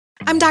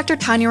I'm Dr.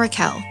 Tanya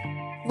Raquel.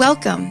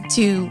 Welcome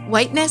to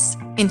Whiteness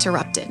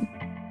Interrupted.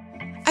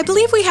 I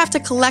believe we have to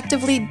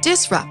collectively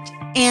disrupt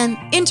and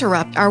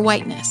interrupt our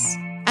whiteness,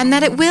 and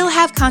that it will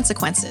have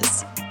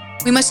consequences.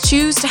 We must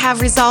choose to have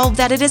resolve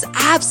that it is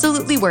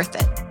absolutely worth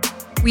it.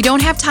 We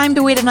don't have time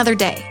to wait another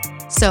day,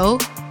 so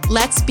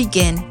let's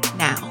begin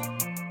now.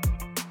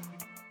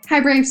 Hi,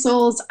 brave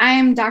souls. I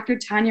am Dr.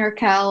 Tanya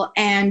Raquel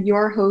and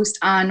your host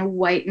on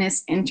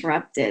Whiteness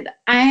Interrupted.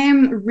 I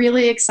am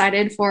really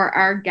excited for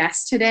our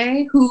guest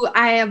today, who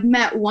I have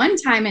met one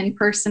time in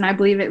person. I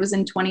believe it was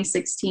in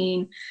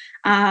 2016.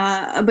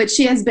 But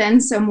she has been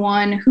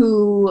someone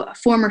who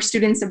former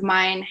students of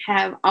mine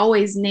have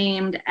always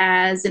named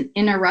as an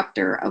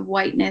interrupter of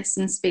whiteness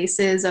in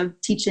spaces of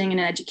teaching and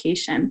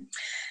education.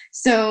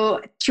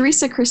 So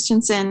Theresa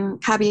Christensen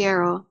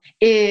Caballero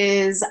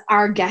is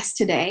our guest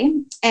today,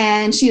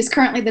 and she is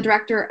currently the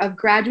Director of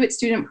Graduate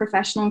Student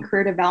Professional and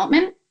Career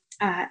Development,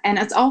 and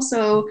is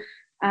also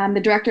the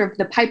Director of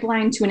the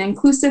Pipeline to an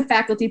Inclusive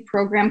Faculty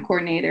Program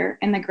Coordinator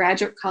in the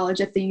Graduate College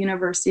at the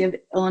University of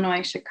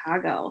Illinois,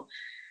 Chicago.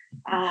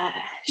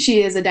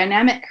 She is a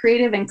dynamic,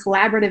 creative, and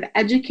collaborative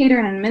educator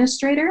and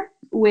administrator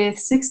with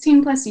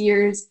 16 plus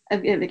years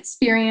of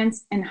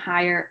experience in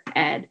higher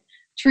ed.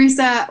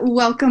 Theresa,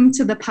 welcome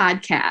to the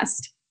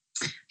podcast.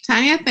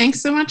 Tanya,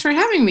 thanks so much for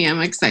having me.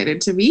 I'm excited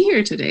to be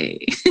here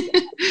today.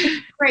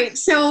 Great.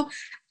 So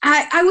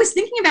I was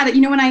thinking about it,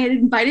 when I had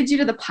invited you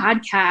to the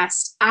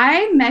podcast,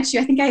 I met you,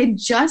 I think I had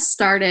just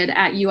started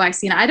at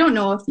UIC, and I don't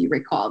know if you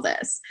recall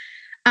this.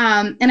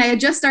 And I had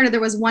just started,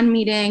 there was one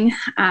meeting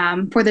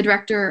for the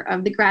director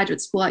of the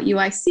graduate school at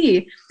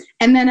UIC.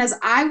 And then as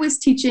I was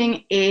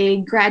teaching a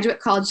graduate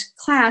college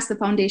class, the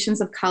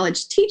Foundations of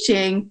College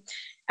Teaching,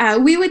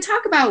 we would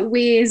talk about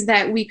ways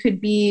that we could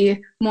be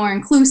more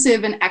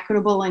inclusive and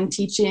equitable in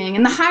teaching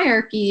and the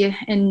hierarchy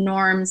and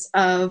norms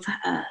of,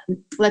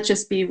 let's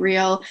just be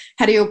real,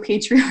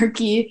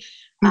 heteropatriarchy,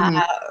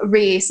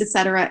 race, et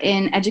cetera,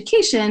 in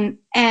education.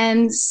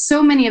 And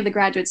so many of the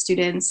graduate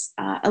students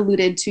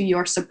alluded to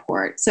your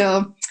support.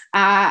 So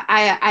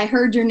I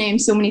heard your name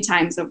so many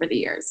times over the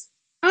years.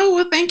 Oh,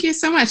 well, thank you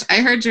so much. I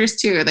heard yours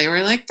too. They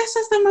were like, this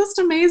is the most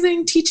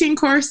amazing teaching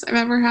course I've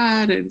ever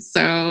had. And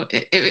so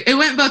it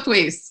went both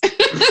ways. So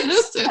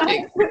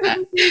thanks for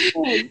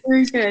that.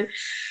 Very good.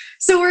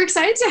 So we're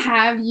excited to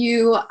have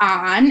you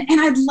on. And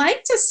I'd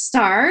like to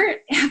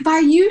start by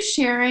you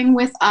sharing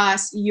with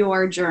us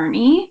your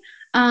journey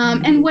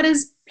and what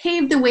has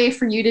paved the way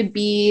for you to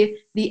be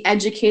the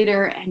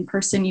educator and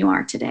person you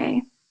are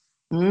today.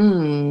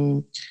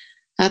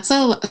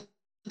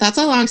 That's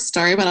a long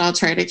story, but I'll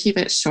try to keep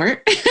it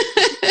short.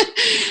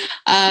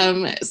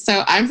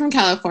 So I'm from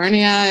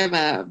California. I'm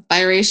a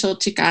biracial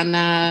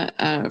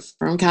Chicana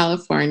from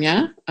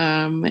California.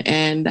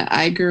 And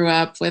I grew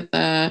up with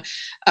a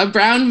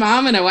brown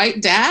mom and a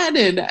white dad,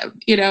 and,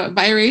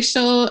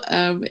 biracial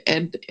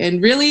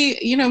and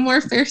really,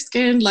 more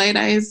fair-skinned, light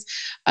eyes,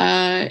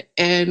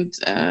 and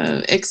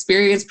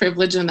experienced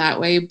privilege in that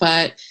way.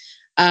 But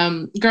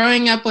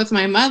growing up with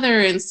my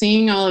mother and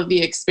seeing all of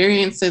the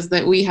experiences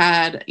that we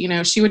had,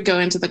 she would go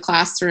into the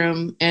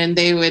classroom and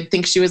they would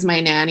think she was my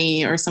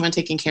nanny or someone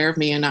taking care of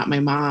me and not my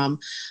mom.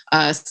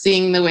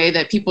 Seeing the way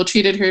that people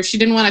treated her if she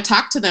didn't want to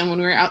talk to them when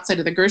we were outside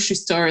of the grocery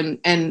store,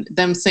 and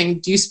them saying,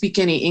 do you speak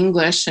any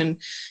English? And,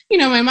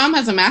 my mom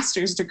has a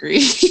master's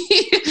degree.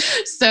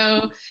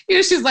 So,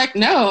 she's like,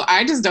 no,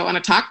 I just don't want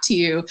to talk to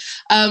you.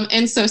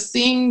 And so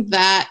seeing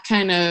that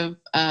kind of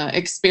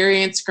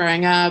experience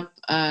growing up,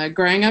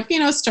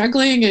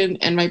 struggling,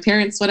 and my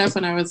parents split up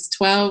when I was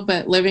 12,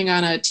 but living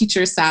on a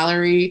teacher's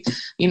salary,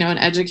 an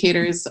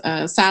educator's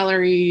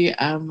salary.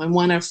 I'm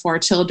one of 4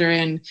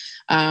 children.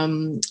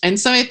 And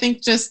so I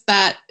think just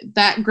that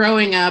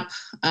growing up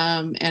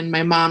and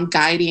my mom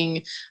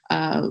guiding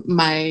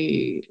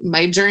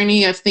my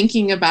journey of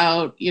thinking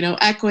about,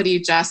 equity,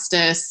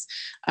 justice,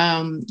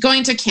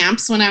 going to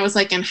camps when I was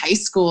like in high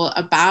school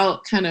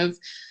about kind of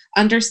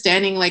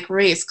understanding like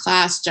race,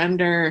 class,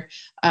 gender,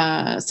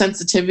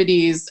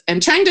 sensitivities,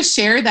 and trying to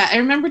share that. I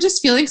remember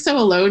just feeling so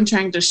alone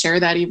trying to share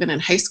that even in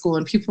high school,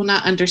 and people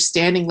not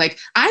understanding, like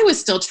I was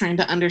still trying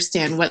to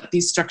understand what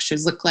these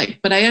structures look like,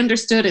 but I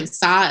understood and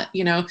saw,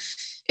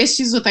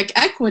 issues with like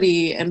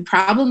equity and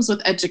problems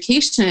with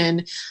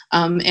education,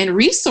 and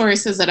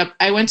resources that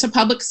I went to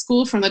public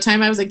school from the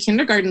time I was in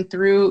kindergarten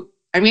through.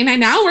 I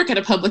now work at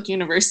a public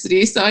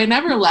university, so I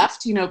never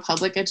left,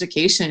 public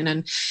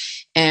education,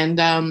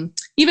 and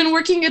even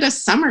working at a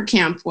summer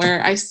camp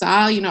where I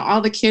saw,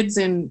 all the kids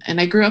and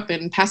I grew up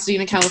in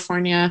Pasadena,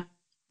 California.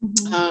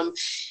 I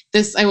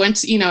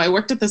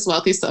worked at this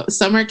wealthy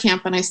summer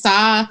camp, and I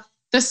saw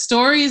the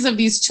stories of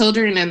these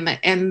children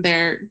and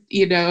their,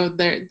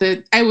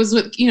 I was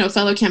with,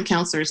 fellow camp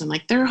counselors and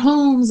like their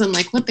homes and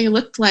like what they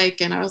looked like.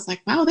 And I was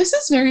like, wow, this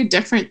is very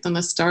different than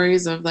the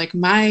stories of like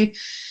my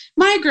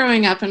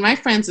growing up and my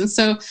friends. And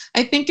so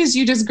I think as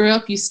you just grow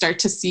up, you start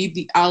to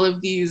see all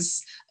of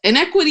these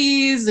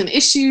inequities and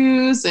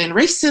issues and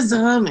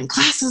racism and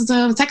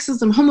classism,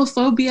 sexism,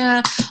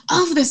 homophobia,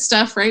 all of this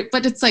stuff, right?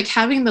 But it's like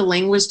having the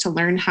language to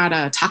learn how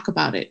to talk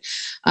about it.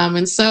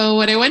 And so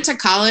when I went to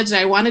college,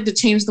 I wanted to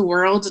change the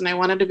world and I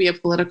wanted to be a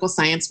political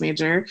science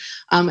major.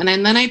 And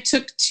then I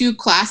took 2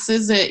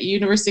 classes at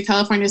University of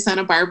California,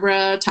 Santa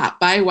Barbara, taught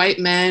by white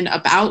men,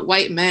 about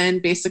white men,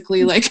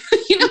 basically like,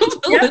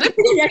 political.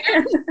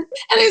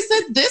 And I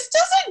said, this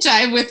doesn't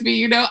jive with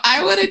me.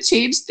 I want to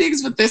change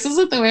things, but this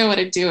isn't the way I want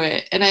to do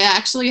it. And I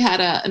actually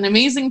had an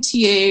amazing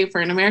TA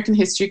for an American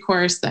history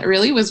course that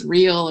really was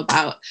real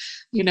about,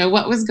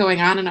 what was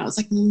going on. And I was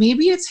like,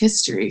 maybe it's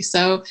history.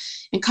 So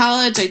in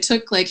college, I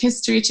took like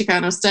history,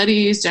 Chicano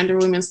studies, gender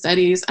women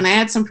studies, and I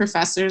had some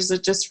professors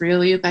that just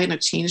really kind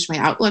of changed my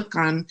outlook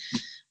on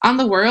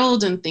the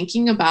world and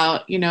thinking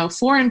about,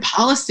 foreign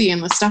policy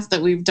and the stuff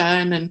that we've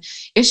done and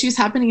issues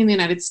happening in the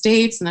United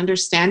States and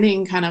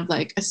understanding kind of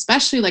like,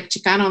 especially like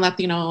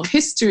Chicano-Latino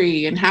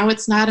history and how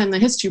it's not in the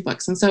history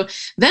books. And so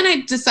then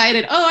I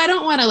decided, I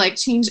don't want to like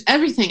change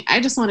everything. I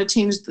just want to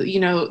change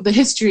the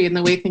history and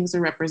the way things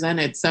are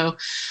represented. So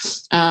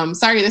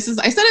sorry, I said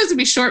it was going to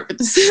be short, but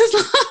this is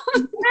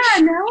long.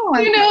 Yeah, no.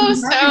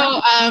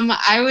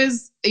 I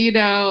was,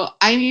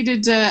 I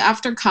needed to,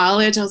 after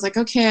college, I was like,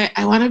 okay,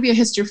 I want to be a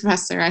history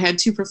professor. I had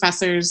 2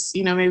 professors,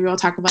 maybe we'll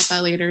talk about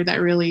that later,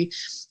 that really,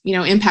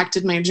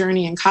 impacted my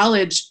journey in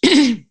college,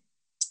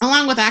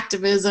 along with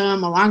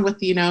activism, along with,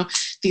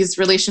 these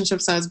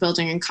relationships I was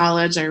building in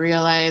college. I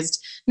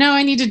realized, no,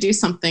 I need to do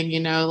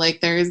something,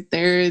 like there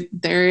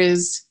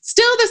is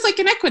still this like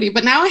inequity,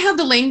 but now I have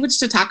the language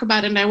to talk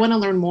about it and I want to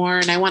learn more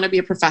and I want to be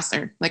a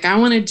professor. Like I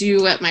want to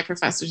do what my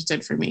professors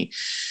did for me.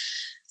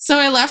 So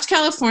I left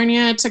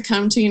California to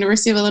come to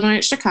University of Illinois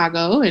at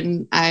Chicago.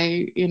 And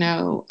I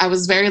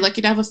was very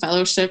lucky to have a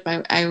fellowship.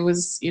 I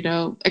was,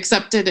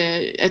 accepted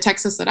at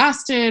Texas at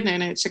Austin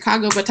and at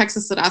Chicago, but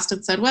Texas at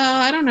Austin said, well,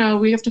 I don't know,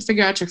 we have to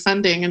figure out your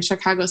funding. And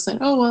Chicago said,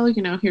 oh, well,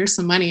 here's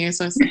some money.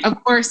 So I said,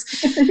 of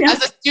course,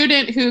 as a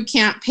student who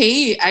can't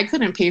pay, I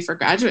couldn't pay for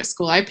graduate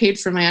school. I paid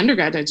for my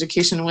undergrad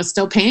education and was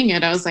still paying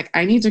it. I was like,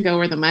 I need to go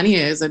where the money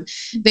is. And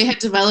they had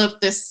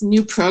developed this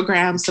new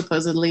program,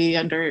 supposedly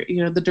under,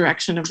 the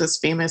direction of this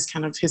famous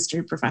kind of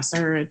history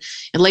professor and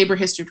labor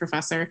history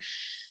professor.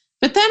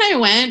 But then I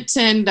went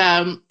and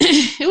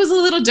it was a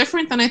little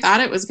different than I thought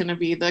it was going to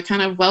be. The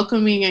kind of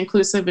welcoming,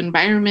 inclusive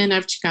environment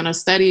of Chicano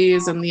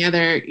studies and the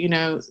other,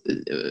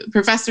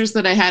 professors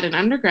that I had in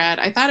undergrad,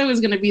 I thought it was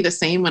going to be the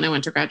same when I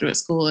went to graduate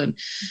school. And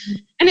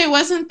it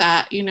wasn't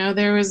that,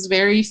 there was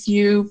very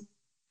few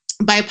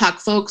BIPOC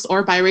folks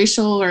or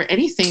biracial or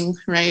anything,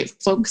 right?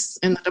 Folks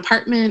in the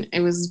department. It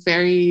was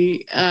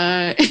very,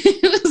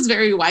 it was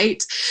very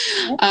white.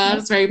 It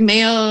was very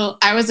male.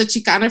 I was a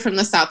Chicana from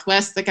the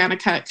Southwest that kind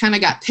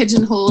of got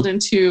pigeonholed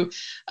into,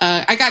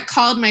 I got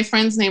called my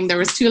friend's name. There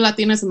was 2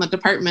 Latinas in the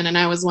department and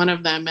I was one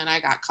of them. And I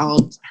got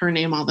called her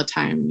name all the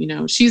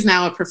time. She's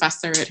now a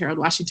professor at Harold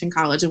Washington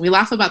College. And we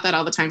laugh about that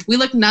all the time. We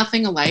look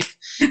nothing alike,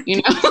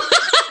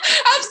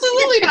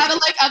 Absolutely not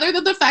alike, other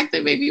than the fact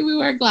that maybe we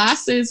wear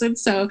glasses. And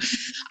so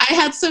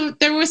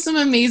there was some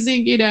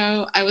amazing,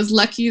 I was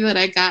lucky that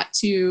I got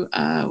to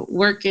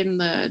work in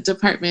the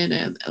Department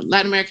of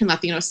Latin American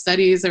Latino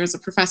Studies. There was a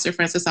professor,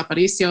 Francis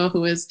Aparicio,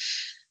 who was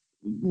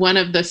one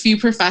of the few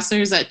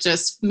professors that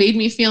just made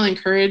me feel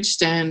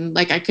encouraged and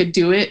like I could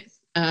do it.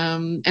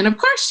 And of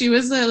course she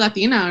was a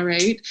Latina,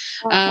 right?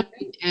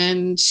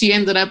 And she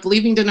ended up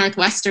leaving to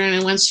Northwestern.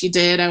 And once she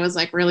did, I was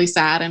like really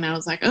sad. And I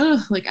was like,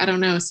 oh, like, I don't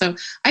know. So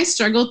I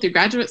struggled through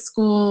graduate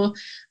school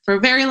for a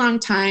very long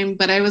time,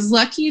 but I was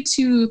lucky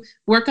to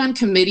work on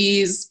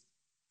committees.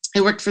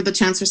 I worked for the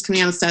Chancellor's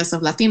Committee on the Status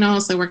of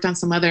Latinos. I worked on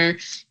some other,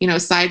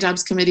 side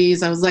jobs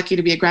committees. I was lucky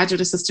to be a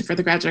graduate assistant for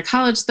the Graduate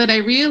College, that I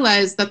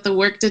realized that the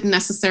work didn't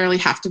necessarily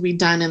have to be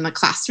done in the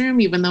classroom,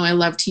 even though I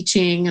loved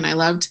teaching and I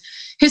loved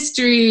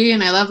history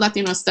and I love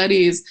Latino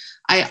studies.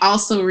 I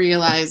also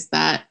realized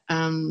that,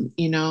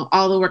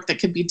 all the work that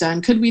could be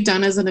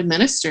done as an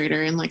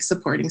administrator and like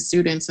supporting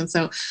students. And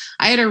so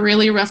I had a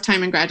really rough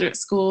time in graduate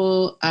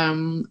school.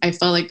 I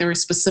felt like there were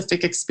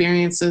specific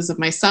experiences of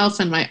myself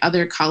and my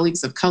other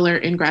colleagues of color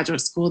in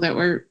graduate school that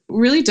were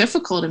really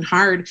difficult and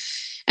hard.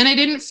 And I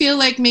didn't feel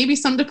like maybe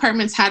some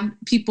departments had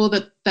people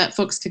that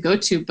folks could go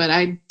to, but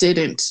I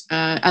didn't,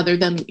 other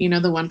than,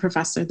 the one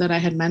professor that I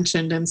had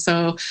mentioned. And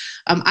so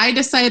I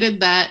decided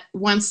that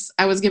once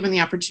I was given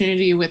the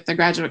opportunity with the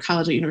Graduate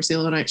College at University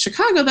of Illinois at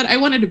Chicago, that I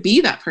wanted to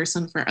be that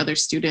person for other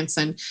students.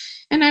 And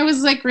I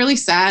was like really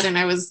sad. And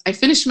I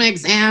finished my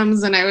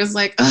exams and I was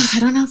like, oh, I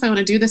don't know if I want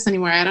to do this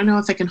anymore. I don't know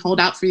if I can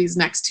hold out for these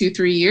next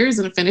 2-3 years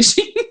and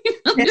finishing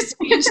this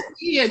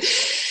PhD.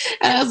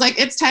 And I was like,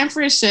 it's time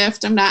for a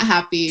shift. I'm not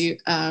happy.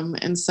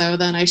 And so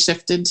then I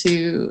shifted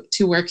to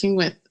working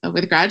with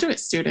graduate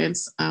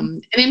students,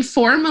 and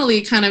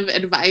informally kind of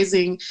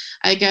advising,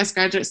 I guess,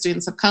 graduate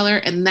students of color,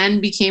 and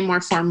then became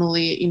more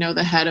formally,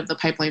 the head of the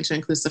Pipeline to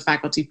Inclusive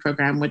Faculty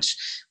program, which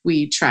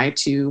we try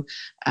to,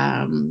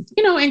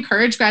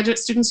 encourage graduate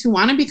students who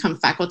want to become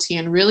faculty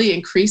and really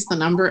increase the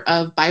number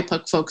of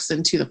BIPOC folks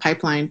into the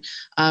pipeline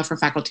for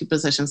faculty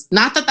positions.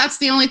 Not that that's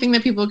the only thing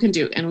that people can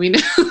do, and we know,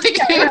 we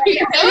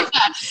know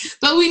that,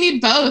 but we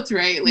need both,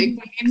 right? Like,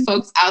 we need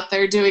folks out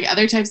there doing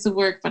other types of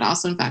work, but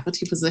also in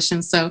faculty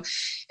positions. So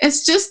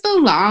it's just the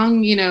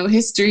long,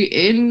 history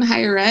in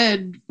higher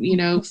ed,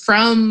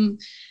 from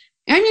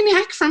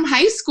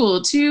high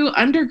school to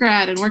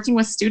undergrad and working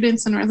with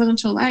students in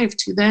residential life,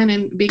 to then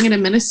and being an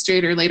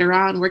administrator later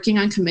on, working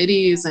on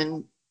committees,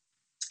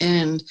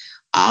 and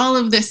all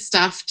of this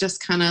stuff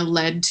just kind of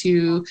led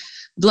to,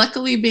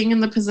 luckily, being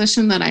in the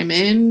position that I'm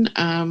in,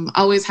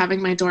 always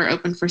having my door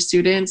open for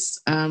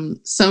students.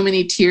 So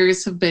many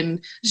tears have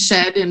been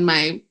shed in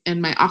my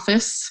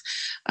office.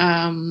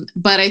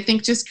 But I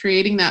think just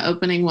creating that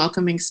opening,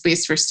 welcoming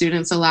space for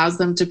students allows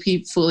them to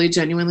be fully,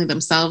 genuinely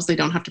themselves. They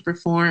don't have to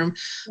perform.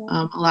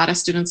 A lot of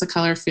students of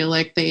color feel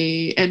like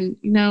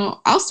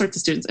all sorts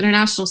of students,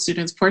 international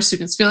students, poor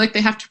students, feel like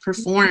they have to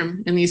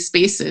perform in these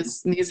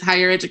spaces, in these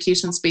higher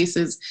education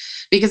spaces,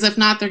 because if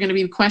not, they're going to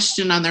be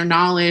questioned on their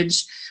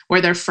knowledge, where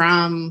they're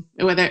from,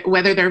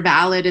 whether they're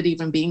valid at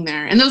even being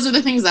there. And those are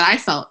the things that I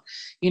felt,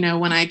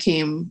 when I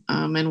came,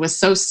 and was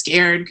so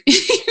scared,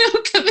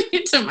 coming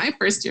into my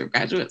first year of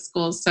graduate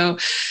school. So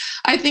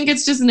I think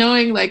it's just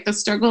knowing, like, the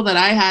struggle that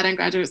I had in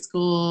graduate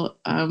school,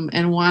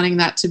 and wanting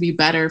that to be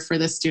better for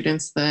the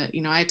students that,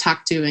 I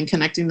talked to, and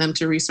connecting them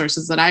to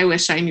resources that I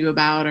wish I knew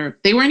about, or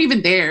they weren't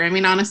even there. I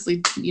mean,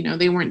 honestly,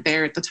 they weren't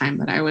there at the time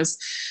that I was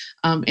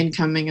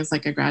incoming as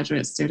like a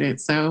graduate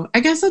student. So I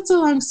guess that's a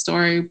long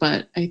story,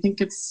 but I think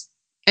it's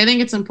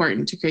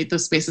important to create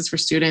those spaces for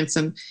students.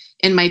 And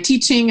in my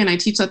teaching, and I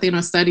teach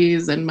Latino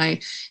studies, and my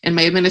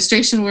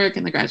administration work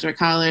in the graduate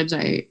college,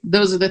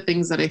 those are the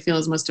things that I feel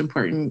is most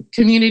important.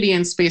 Community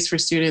and space for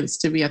students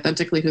to be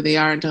authentically who they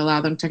are, and to allow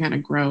them to kind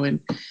of grow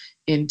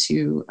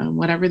into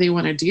whatever they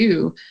want to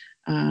do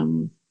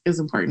is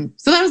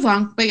important. So that was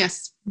long, but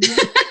yes.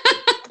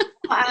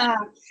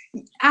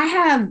 I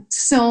have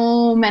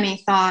so many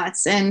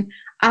thoughts, and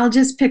I'll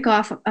just pick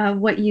off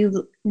what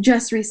you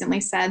just recently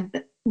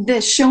said,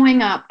 the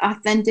showing up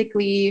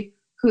authentically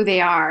who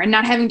they are and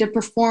not having to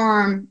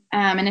perform.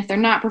 And if they're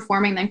not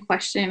performing, then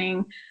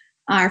questioning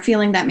or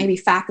feeling that maybe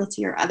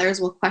faculty or others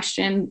will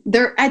question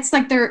their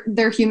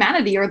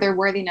humanity or their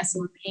worthiness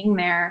of being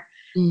there.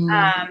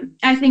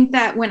 I think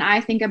that when I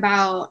think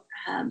about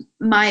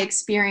my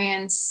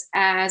experience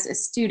as a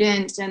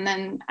student, and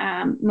then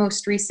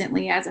most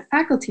recently as a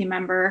faculty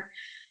member,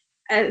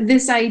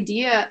 this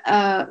idea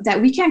that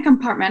we can't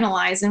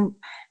compartmentalize, and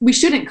we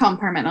shouldn't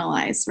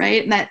compartmentalize,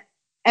 right? And that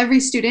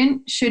every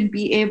student should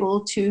be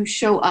able to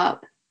show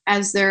up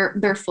as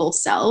their full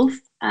self.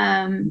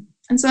 And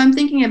so I'm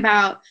thinking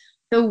about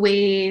the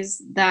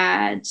ways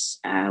that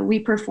we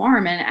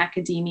perform in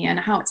academia and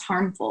how it's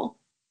harmful.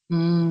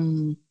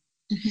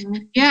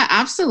 Yeah,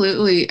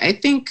 absolutely. I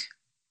think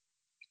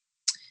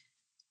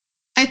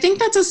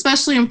that's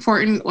especially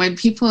important when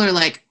people are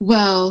like,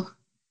 well,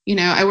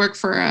 I work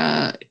for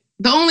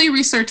the only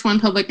Research One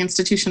public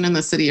institution in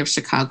the city of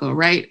Chicago,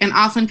 right? And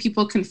often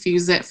people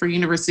confuse it for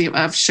University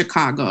of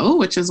Chicago,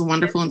 which is a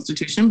wonderful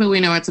institution, but we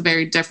know it's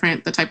very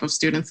different. The type of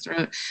students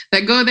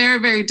that go there are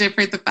very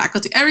different. The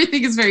faculty,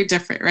 everything is very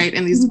different, right?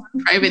 And these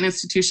private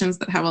institutions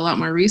that have a lot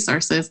more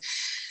resources.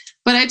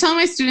 But I tell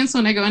my students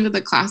when I go into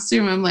the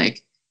classroom, I'm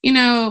like,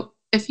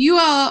 if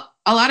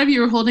a lot of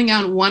you are holding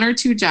down one or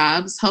two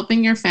jobs,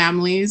 helping your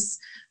families,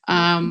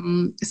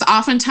 it's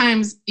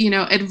oftentimes,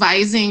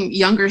 advising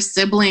younger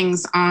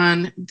siblings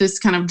on this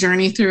kind of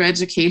journey through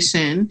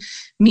education.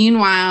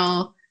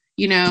 Meanwhile,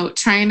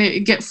 trying to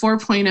get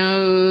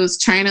 4.0s,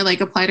 trying to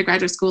like apply to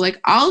graduate school, like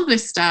all of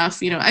this stuff,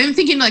 I'm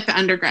thinking like the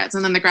undergrads,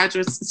 and then the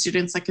graduate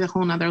students, like a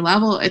whole nother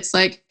level. It's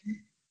like,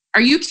 are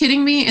you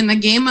kidding me? In the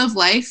game of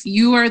life,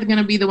 you are going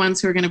to be the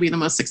ones who are going to be the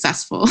most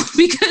successful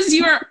because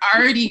you are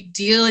already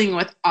dealing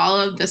with all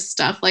of this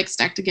stuff like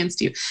stacked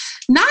against you.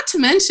 Not to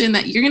mention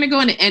that you're going to go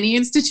into any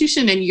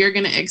institution and you're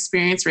going to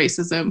experience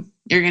racism.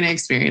 You're going to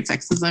experience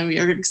sexism.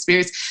 You're going to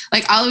experience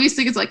like all of these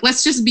things. Like,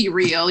 let's just be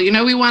real.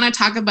 We want to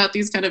talk about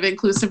these kind of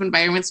inclusive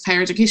environments of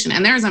higher education.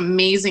 And there's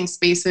amazing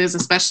spaces,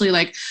 especially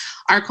like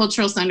our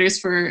cultural centers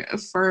for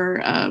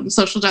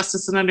social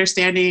justice and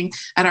understanding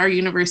at our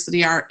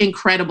university are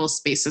incredible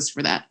spaces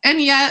for that. And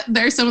yet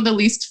they're some of the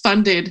least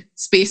funded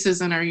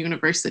spaces in our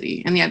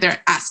university. And yet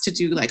they're asked to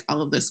do like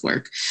all of this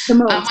work.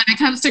 When it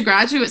comes to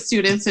graduate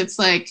students, it's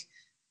like,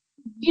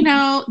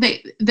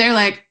 they're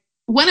like,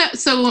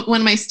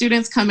 when my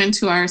students come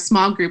into our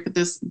small group at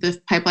this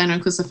Pipeline to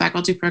Inclusive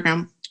Faculty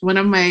program, one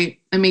of my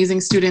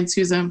amazing students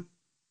who's a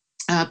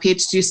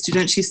PhD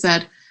student,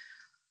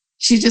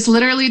 she just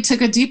literally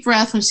took a deep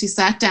breath when she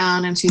sat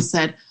down and she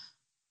said,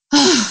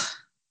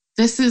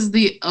 this is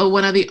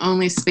one of the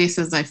only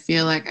spaces I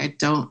feel like I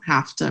don't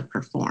have to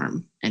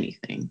perform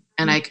anything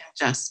and I can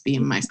just be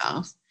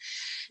myself.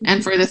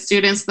 And for the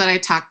students that I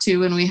talk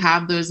to when we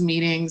have those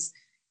meetings,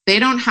 they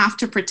don't have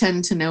to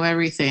pretend to know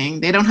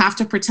everything. They don't have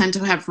to pretend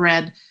to have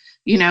read,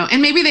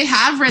 and maybe they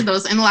have read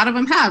those, and a lot of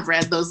them have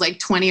read those like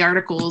 20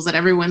 articles that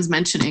everyone's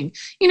mentioning,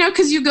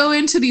 because you go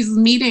into these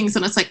meetings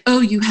and it's like, oh,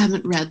 you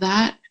haven't read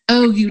that?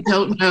 Oh, you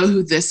don't know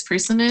who this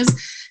person is?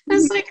 And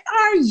it's like,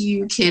 are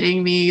you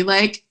kidding me?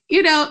 Like,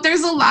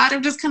 there's a lot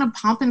of just kind of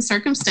pomp and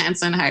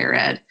circumstance in higher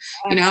ed,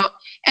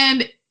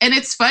 and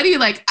it's funny,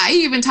 like I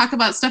even talk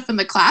about stuff in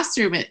the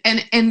classroom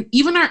and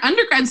even our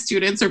undergrad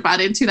students are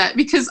bought into that,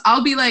 because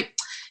I'll be like,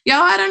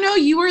 I don't know,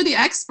 you are the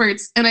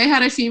experts. And I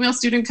had a female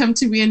student come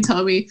to me and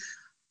tell me,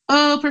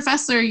 oh,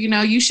 professor,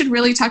 you should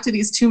really talk to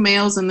these two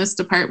males in this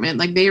department.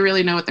 Like they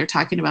really know what they're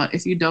talking about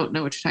if you don't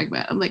know what you're talking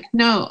about. I'm like,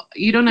 no,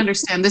 you don't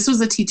understand. This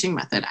was a teaching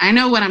method. I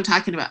know what I'm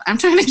talking about. I'm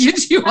trying to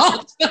get you all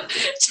to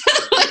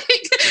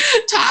like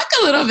talk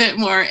a little bit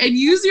more and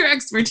use your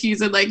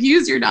expertise and like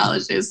use your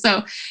knowledges.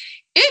 So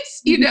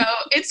it's,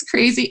 it's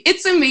crazy.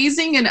 It's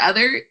amazing in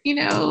other, in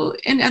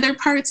other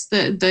parts,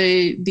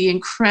 the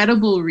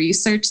incredible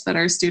research that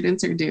our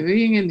students are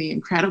doing and the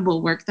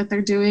incredible work that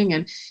they're doing.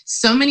 And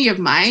so many of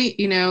my,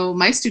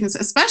 my students,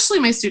 especially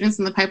my students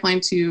in the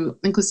Pipeline to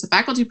Inclusive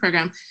Faculty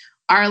program,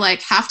 are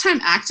like half-time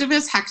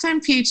activists,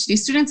 half-time PhD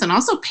students, and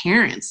also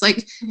parents.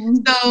 Like,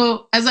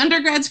 so as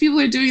undergrads, people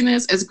are doing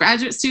this. As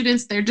graduate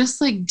students, they're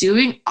just like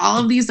doing all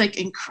of these like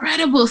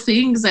incredible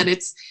things that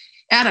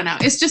I don't know.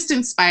 It's just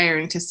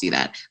inspiring to see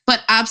that. But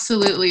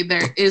absolutely,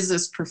 there is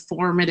this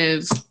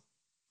performative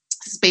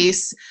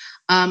space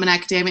in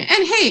academia.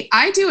 And hey,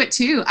 I do it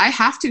too. I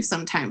have to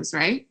sometimes,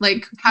 right?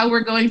 Like how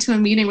we're going to a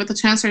meeting with the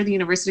chancellor of the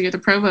university or the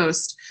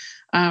provost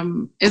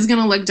is going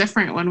to look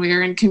different when we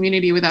are in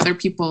community with other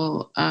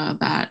people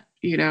that,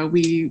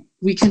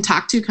 we can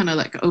talk to kind of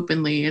like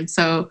openly. And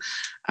so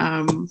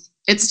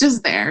it's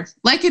just there,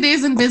 like it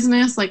is in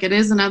business, like it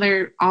is in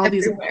all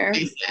these other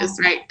places,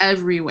 right?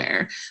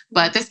 Everywhere.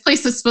 But this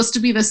place is supposed to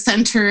be the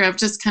center of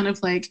just kind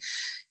of like,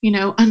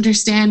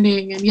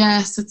 understanding. And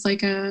yes, it's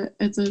like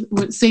it's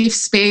a safe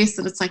space.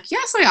 And it's like,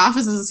 yes, my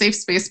office is a safe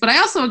space, but I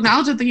also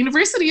acknowledge that the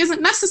university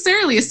isn't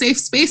necessarily a safe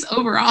space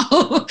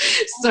overall.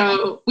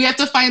 So we have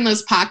to find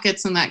those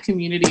pockets in that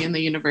community in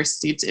the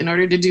university in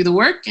order to do the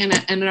work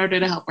and in order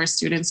to help our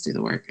students do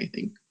the work, I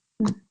think.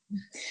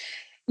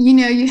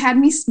 You had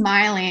me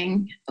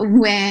smiling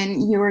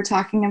when you were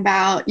talking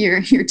about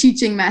your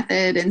teaching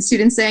method and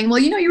students saying, well,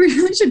 you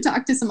really should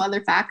talk to some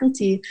other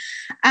faculty.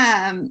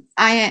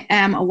 I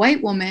am a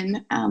white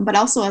woman, but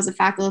also as a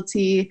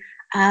faculty,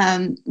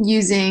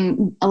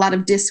 using a lot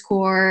of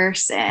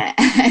discourse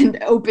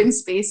and open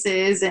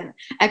spaces and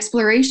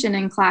exploration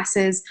in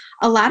classes.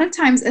 A lot of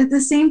times the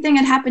same thing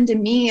had happened to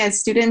me as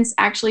students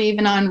actually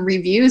even on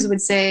reviews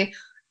would say,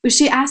 but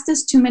she asked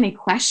us too many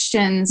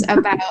questions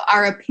about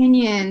our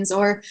opinions,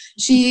 or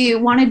she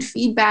wanted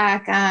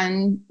feedback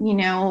on,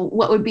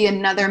 what would be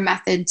another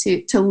method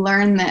to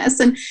learn this.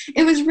 And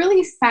it was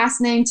really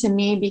fascinating to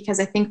me because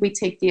I think we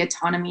take the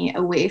autonomy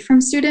away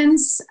from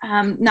students,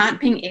 not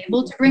being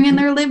able to bring in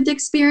their lived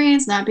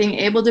experience, not being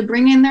able to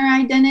bring in their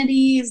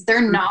identities,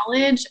 their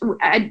knowledge.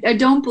 I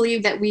don't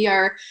believe that we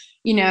are,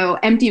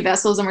 empty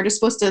vessels and we're just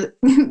supposed to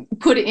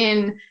put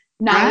in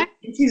knowledge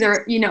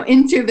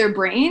into their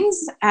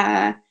brains.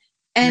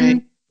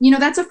 And,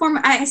 that's a form,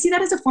 I see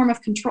that as a form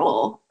of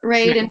control,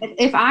 right? And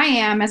if I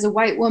am, as a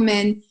white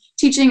woman,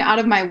 teaching out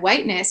of my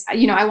whiteness,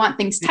 I want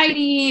things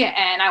tidy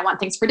and I want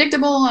things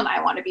predictable and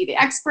I want to be the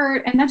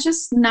expert. And that's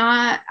just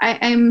not,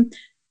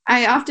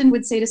 I often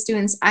would say to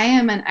students, I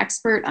am an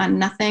expert on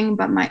nothing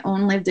but my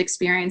own lived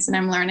experience. And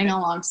I'm learning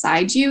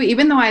alongside you,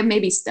 even though I've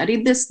maybe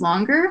studied this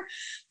longer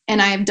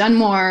and I've done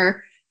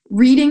more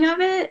reading of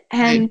it.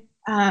 And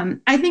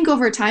I think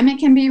over time it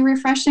can be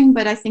refreshing,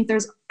 but I think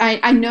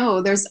I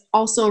know there's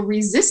also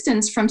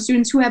resistance from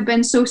students who have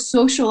been so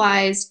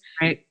socialized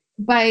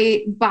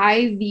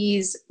by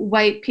these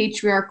white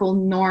patriarchal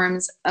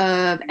norms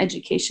of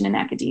education and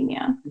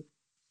academia.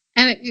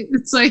 And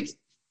it's like,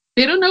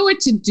 they don't know what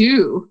to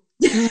do.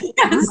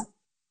 Yes.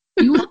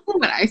 You want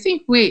what I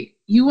think? Wait,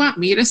 you want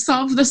me to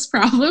solve this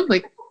problem?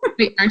 Like,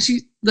 wait, aren't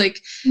you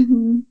like,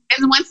 and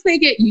once they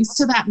get used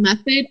to that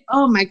method,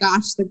 oh my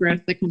gosh, the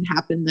growth that can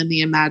happen, then the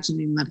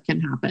imagining that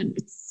can happen.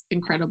 It's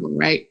incredible,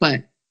 right?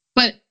 But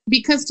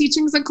because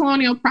teaching is a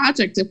colonial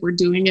project, if we're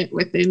doing it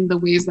within the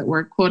ways that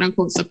we're quote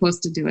unquote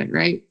supposed to do it,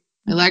 right?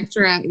 I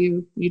lecture at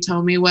you, you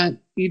tell me what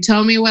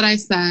I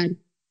said,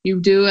 you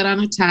do it on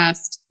a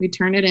test, we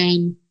turn it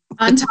in.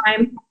 On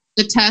time.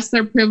 The tests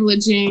are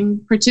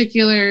privileging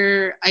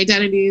particular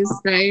identities,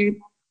 right?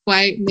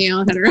 White,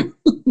 male, hetero,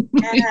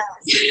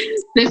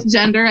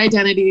 cisgender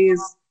identities,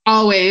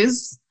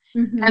 always.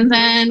 And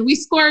then we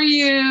score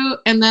you,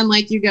 and then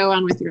like you go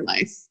on with your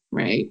life,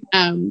 right?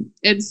 And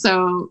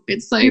so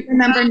it's like,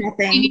 remember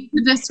nothing. We need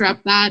to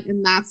disrupt that,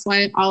 and that's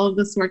why all of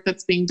this work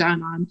that's being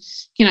done on,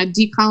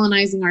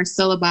 decolonizing our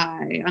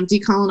syllabi, on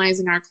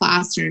decolonizing our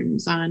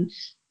classrooms, on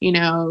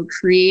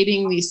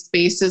creating these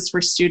spaces for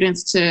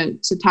students to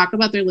talk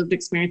about their lived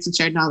experience and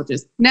shared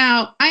knowledges.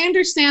 Now, I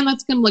understand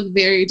that's going to look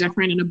very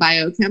different in a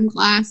biochem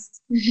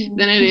class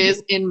than it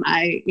is in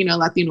my,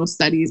 Latino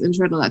studies,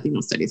 intro to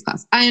Latino studies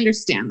class. I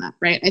understand that,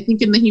 right? I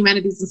think in the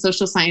humanities and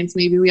social science,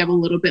 maybe we have a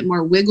little bit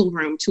more wiggle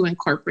room to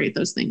incorporate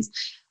those things.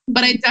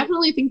 But I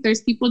definitely think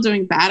there's people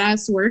doing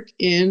badass work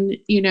in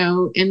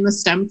the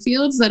STEM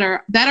fields that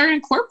are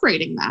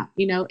incorporating that,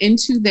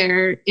 into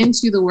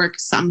the work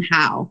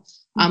somehow.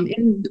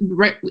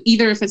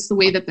 Either if it's the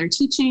way that they're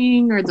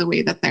teaching or the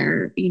way that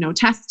they're,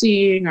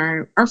 testing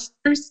or I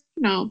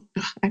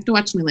have to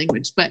watch my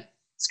language, but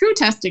screw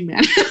testing,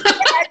 man.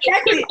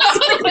 Exactly.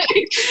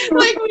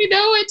 like we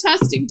know what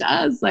testing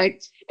does.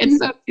 And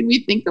so can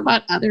we think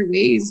about other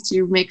ways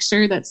to make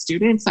sure that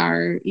students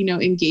are,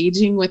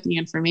 engaging with the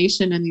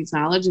information and these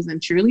knowledges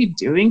and truly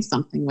doing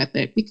something with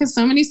it? Because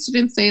so many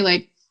students say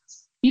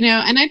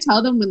and I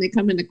tell them when they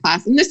come into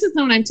class, and this is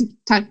when I'm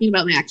talking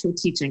about my actual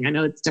teaching. I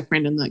know it's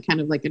different in the kind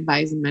of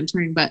advise and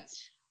mentoring, but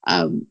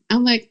I'm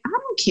like, I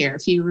don't care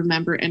if you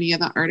remember any of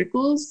the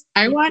articles.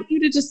 I want you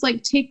to just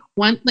take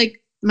one,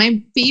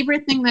 my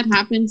favorite thing that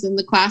happens in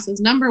the class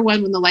is number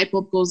one, when the light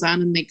bulb goes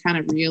on and they kind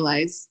of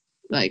realize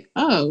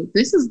oh,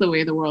 this is the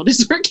way the world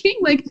is working.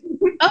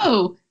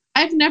 Oh,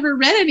 I've never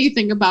read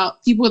anything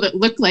about people that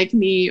look like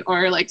me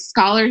or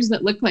scholars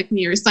that look like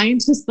me or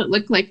scientists that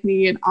look like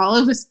me. And all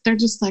of us, they're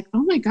just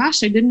oh my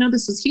gosh, I didn't know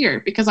this was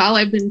here, because all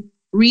I've been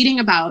reading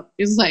about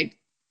is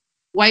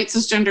white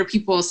cisgender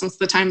people since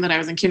the time that I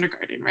was in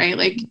kindergarten,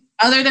 right?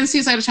 Other than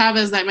Cesar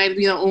Chavez, that might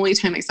be the only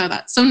time I saw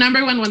that. So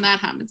number one, when that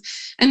happens.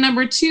 And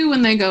number two,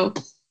 when they go,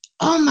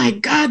 oh my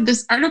God,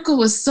 this article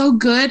was so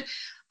good.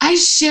 I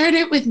shared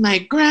it with my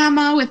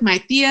grandma, with my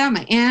tia,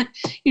 my aunt,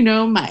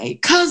 my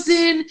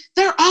cousin.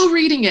 They're all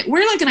reading it.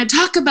 We're going to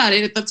talk about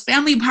it at the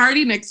family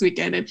party next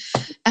weekend. And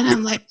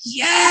I'm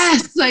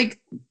yes,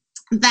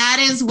 that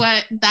is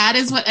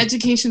what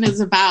education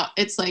is about.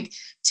 It's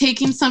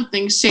taking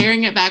something,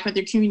 sharing it back with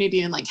your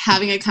community and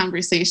having a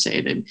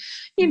conversation. And,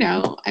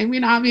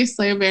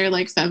 obviously I'm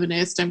very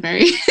feminist. I'm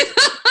very,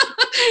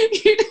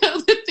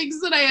 the things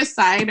that I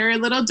assign are a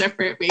little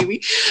different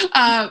maybe.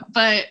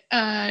 But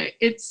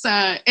it's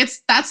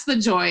that's the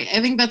joy.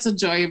 I think that's a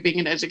joy of being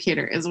an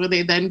educator, is when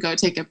they then go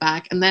take it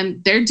back. And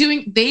then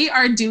they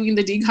are doing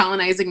the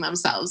decolonizing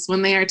themselves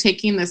when they are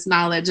taking this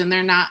knowledge and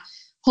they're not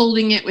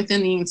holding it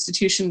within the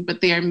institution, but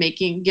they are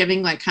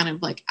giving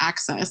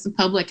access and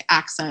public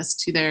access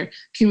to their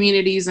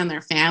communities and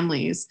their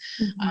families.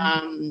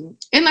 Mm-hmm.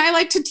 And I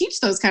like to teach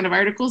those kind of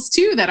articles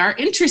too, that are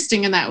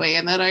interesting in that way.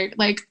 And that are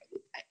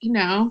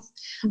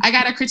I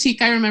got a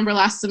critique, I remember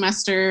last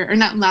semester, or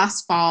not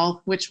last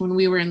fall, which when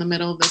we were in the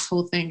middle of this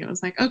whole thing, it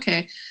was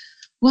okay,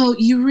 well,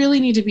 you really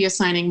need to be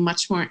assigning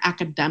much more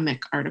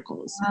academic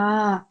articles.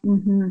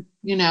 Mm-hmm.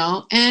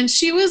 And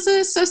she was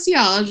a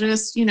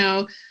sociologist,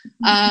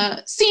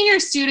 senior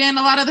student.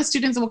 A lot of the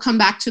students will come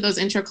back to those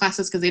intro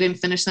classes because they didn't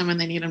finish them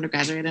and they need them to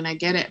graduate. And I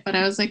get it. But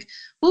I was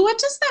well, what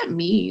does that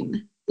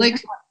mean?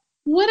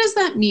 What does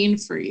that mean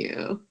for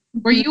you?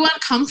 Were you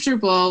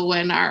uncomfortable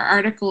when our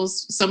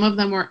articles, some of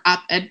them were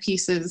op-ed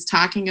pieces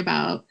talking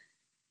about,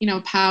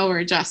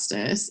 power,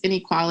 justice,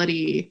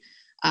 inequality?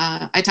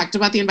 I talked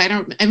about the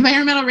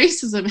environmental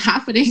racism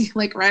happening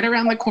right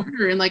around the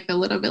corner in the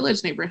Little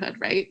Village neighborhood,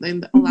 right?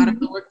 And a lot of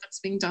the work that's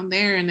being done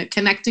there, and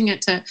connecting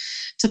it to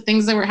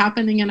things that were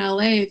happening in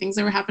LA, things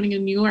that were happening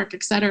in New York,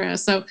 et cetera.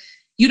 So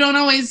you don't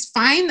always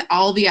find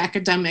all the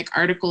academic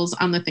articles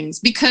on the things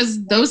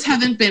because those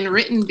haven't been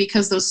written,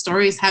 because those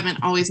stories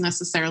haven't always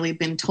necessarily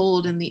been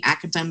told in the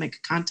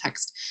academic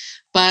context.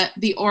 But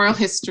the oral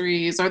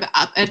histories or the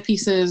op-ed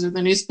pieces or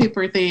the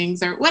newspaper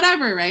things or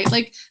whatever, right?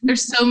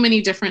 There's so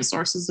many different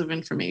sources of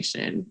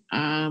information.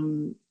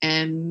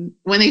 And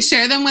when they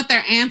share them with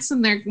their aunts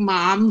and their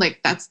mom,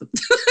 that's or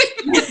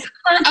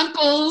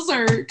uncles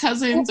or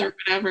cousins or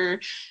whatever.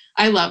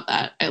 I love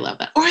that.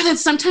 Or that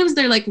sometimes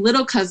they're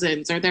little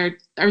cousins or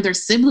their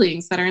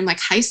siblings that are in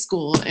high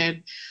school.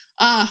 And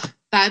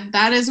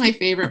that is my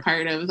favorite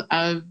part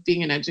of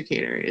being an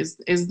educator is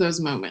those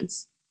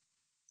moments.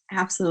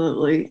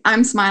 Absolutely.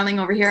 I'm smiling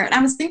over here. And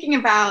I was thinking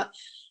about,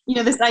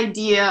 this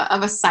idea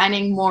of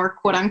assigning more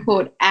quote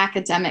unquote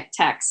academic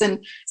texts.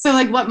 And so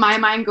what my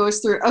mind goes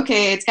through,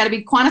 okay, it's got to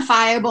be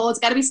quantifiable, it's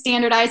got to be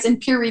standardized and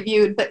peer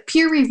reviewed, but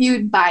peer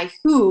reviewed by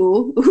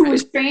who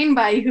was trained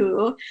by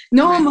who,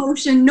 no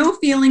emotion, no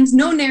feelings,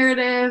 no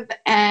narrative.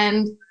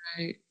 And,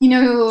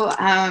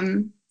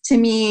 to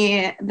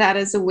me, that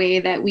is a way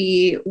that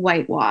we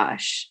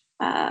whitewash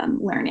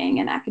learning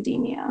in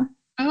academia.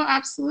 Oh,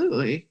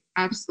 absolutely.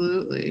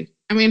 Absolutely.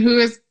 I mean,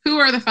 who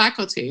are the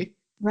faculty?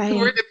 Right. Who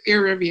are the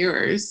peer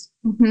reviewers?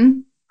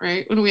 Mm-hmm.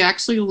 Right. When we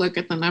actually look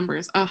at the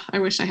numbers, I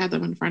wish I had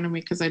them in front of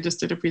me because I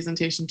just did a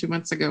presentation 2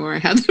 months ago where I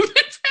had them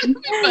in front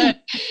of me. But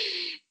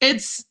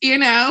it's, we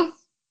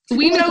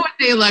know what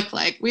they look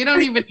like. We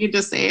don't even need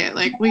to say it.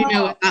 We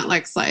know what that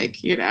looks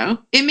like,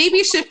 It may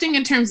be shifting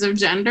in terms of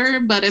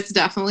gender, but it's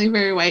definitely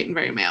very white and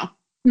very male.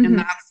 Mm-hmm. And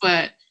that's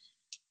what,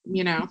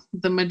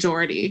 the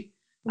majority.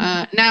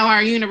 Now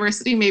our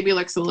university maybe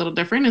looks a little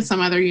different and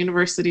some other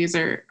universities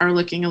are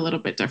looking a little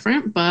bit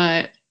different,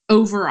 but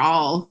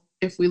overall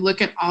if we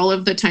look at all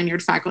of the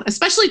tenured faculty,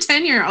 especially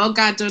tenure, oh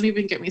God, don't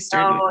even get me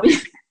started. Oh.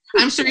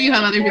 I'm sure you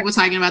have other people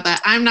talking about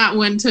that. I'm not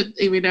one to,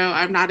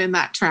 I'm not in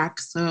that track.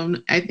 So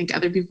I think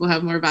other people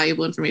have more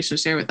valuable information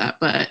to share with that.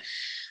 But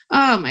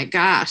oh my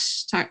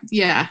gosh,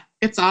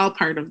 it's all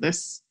part of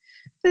this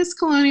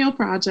colonial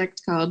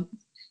project called,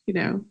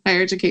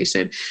 higher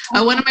education.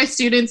 One of my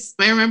students,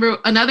 I remember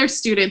another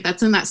student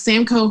that's in that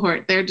same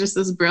cohort. They're just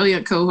this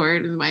brilliant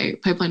cohort in my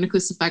Pipeline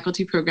Inclusive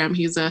Faculty program.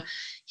 He's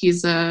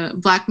a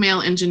Black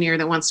male engineer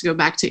that wants to go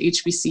back to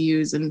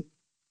HBCUs and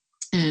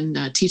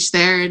teach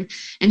there.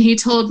 And he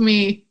told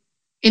me,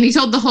 and he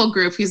told the whole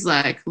group, he's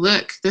like,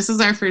 look, this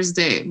is our first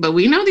day, but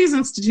we know these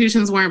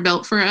institutions weren't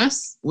built for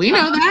us. We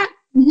know that.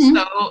 Mm-hmm.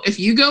 So if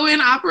you go in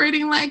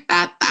operating like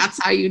that,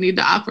 that's how you need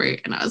to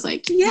operate. And I was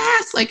like,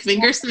 yes, like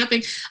finger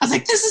snapping. I was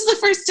like, this is the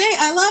first day.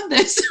 I love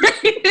this.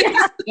 Right?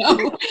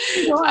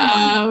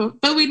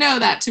 But we know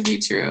that to be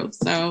true.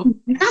 So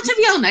not to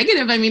be all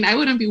negative. I mean, I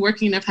wouldn't be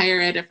working in higher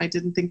ed if I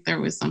didn't think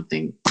there was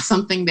something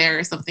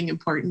there, something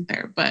important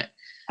there. But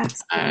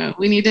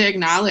we need to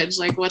acknowledge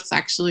like what's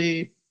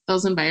actually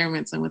those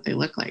environments and what they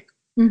look like.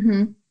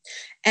 Mm-hmm.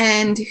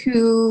 And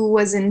who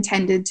was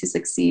intended to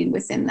succeed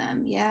within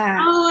them. Yeah.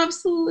 Oh,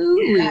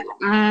 absolutely. Yeah.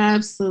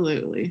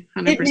 Absolutely.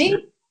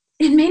 100%.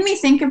 It made me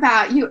think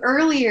about, you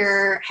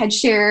earlier had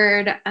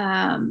shared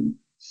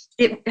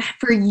it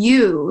for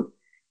you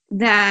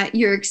that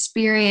your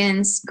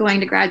experience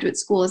going to graduate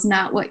school is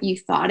not what you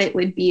thought it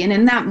would be. And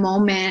in that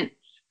moment,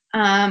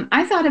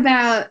 I thought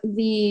about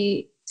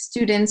the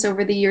students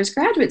over the years,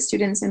 graduate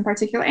students in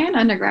particular, and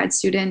undergrad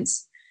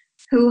students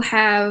who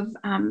have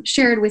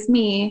shared with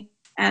me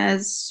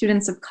as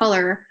students of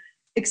color,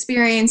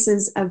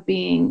 experiences of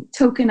being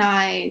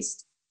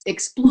tokenized,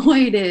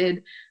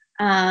 exploited,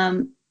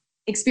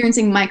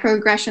 experiencing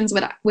microaggressions,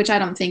 which I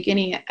don't think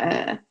any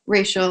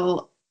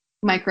racial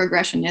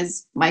microaggression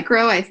is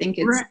micro. I think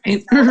it's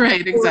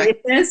right,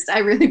 exactly. Racist. I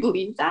really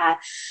believe that.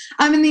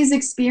 In these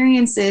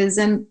experiences,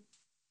 and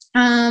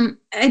when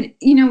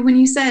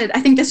you said,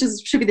 I think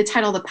this should be the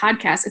title of the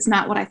podcast. It's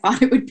not what I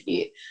thought it would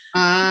be.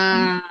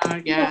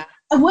 Yeah.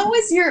 What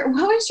was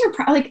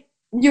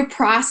your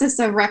process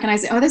of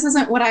recognizing, this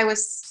isn't what I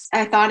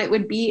thought it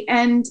would be,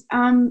 and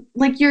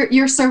like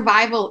your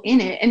survival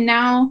in it, and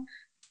now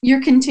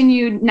you're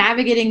continued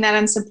navigating that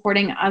and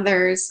supporting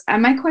others.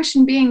 My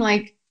question being,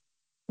 like,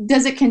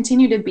 does it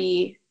continue to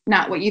be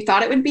not what you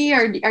thought it would be,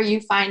 or are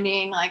you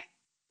finding like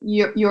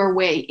your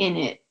way in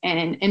it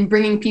and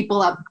bringing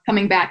people up,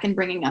 coming back and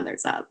bringing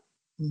others up?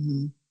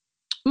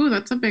 Mm-hmm. Ooh,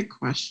 that's a big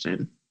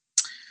question.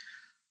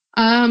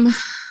 Let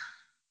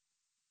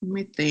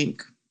me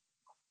think.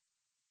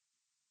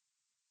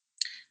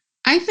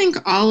 I think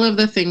all of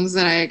the things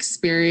that I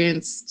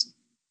experienced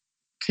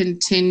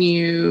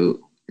continue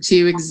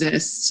to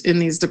exist in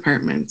these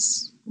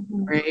departments,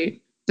 mm-hmm.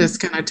 right? This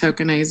kind of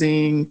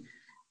tokenizing,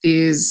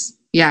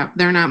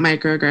 they're not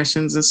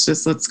microaggressions. It's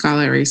just, let's call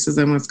it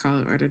racism. Let's call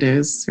it what it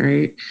is,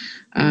 right?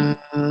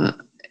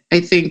 I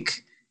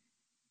think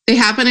they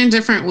happen in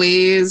different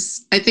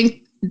ways. I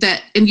think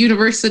that in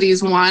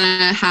universities want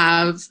to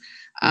have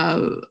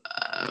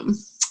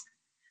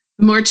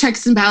more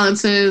checks and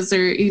balances,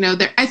 or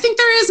I think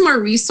there is more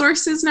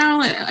resources now,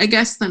 I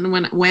guess, than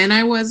when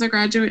I was a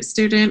graduate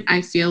student.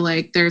 I feel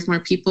like there's more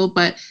people,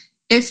 but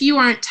if you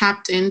aren't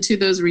tapped into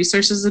those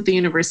resources at the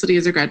university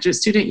as a graduate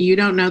student, you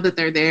don't know that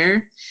they're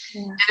there.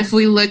 Yeah. And if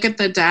we look at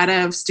the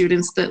data of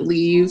students that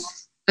leave,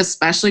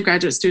 especially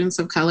graduate students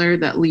of color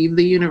that leave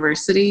the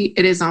university,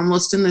 it is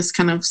almost in this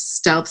kind of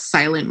stealth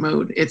silent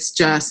mode. It's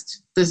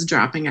just this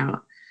dropping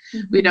out.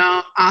 Mm-hmm. We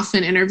don't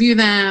often interview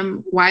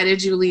them. Why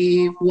did you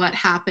leave? What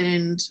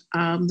happened?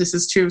 This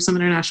is true of some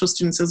international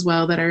students as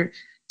well that are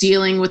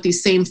dealing with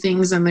these same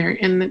things, and they're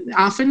in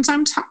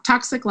oftentimes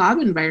toxic lab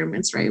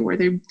environments, right, where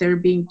they're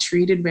being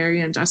treated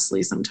very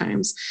unjustly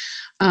sometimes.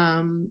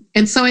 And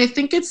so I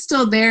think it's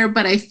still there,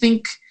 but I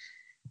think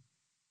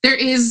there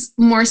is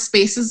more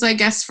spaces, I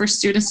guess, for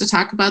students to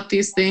talk about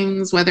these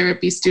things, whether it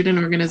be student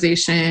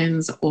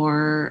organizations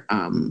or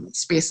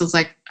spaces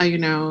like,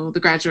 the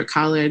graduate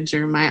college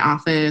or my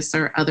office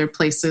or other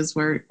places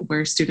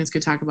where students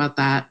could talk about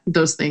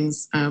those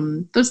things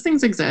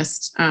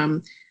exist.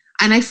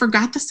 And I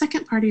forgot the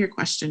second part of your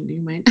question. Do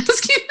you mind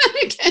asking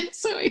that again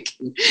so I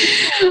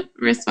can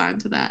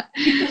respond to that?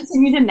 You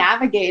continue to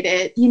navigate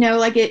it,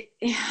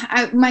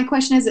 my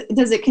question is,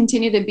 does it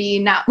continue to be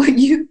not what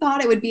you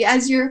thought it would be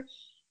as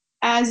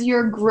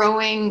you're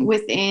growing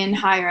within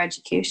higher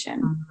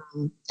education?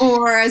 Mm-hmm.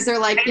 Or is there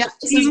like,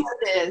 this is what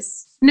it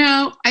is?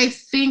 No, I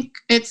think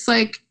it's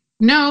like,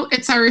 no,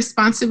 it's our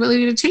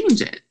responsibility to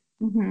change it.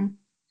 Mm-hmm.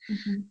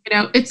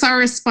 Mm-hmm. It's our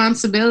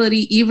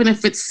responsibility, even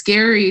if it's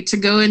scary, to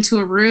go into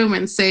a room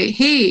and say,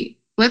 hey,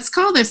 let's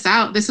call this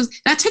out.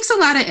 That takes a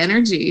lot of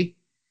energy.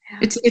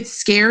 Yeah. It's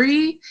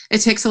scary. It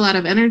takes a lot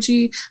of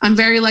energy. I'm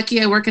very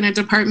lucky. I work in a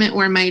department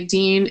where my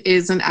dean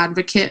is an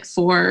advocate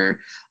for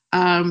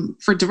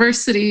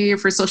diversity,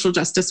 for social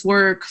justice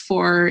work,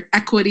 for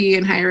equity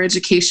in higher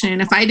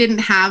education. If I didn't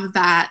have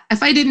that,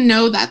 if I didn't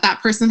know that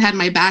person had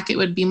my back, it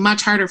would be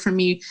much harder for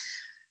me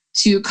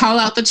to call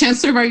out the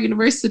chancellor of our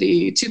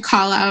university, to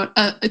call out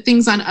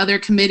things on other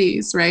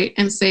committees, right?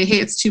 And say, hey,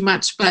 it's too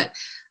much. But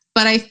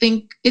I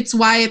think it's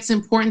why it's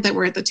important that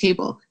we're at the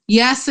table.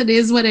 Yes, it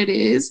is what it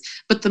is,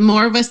 but the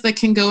more of us that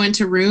can go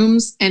into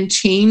rooms and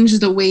change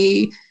the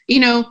way, you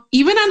know,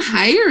 even on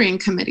hiring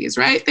committees,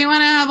 right? They want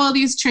to have all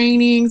these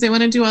trainings, they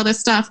want to do all this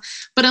stuff.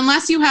 But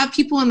unless you have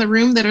people in the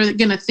room that are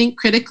going to think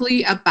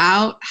critically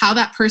about how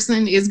that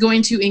person is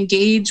going to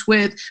engage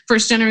with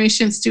first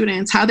generation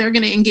students, how they're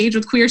going to engage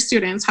with queer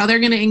students, how they're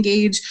going to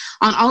engage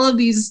on all of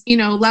these, you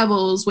know,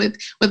 levels with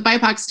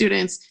BIPOC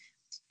students,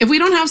 if we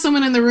don't have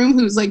someone in the room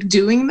who's like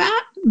doing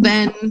that,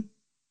 then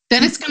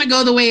it's going to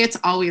go the way it's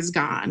always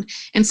gone.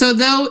 And so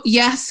though,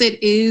 yes,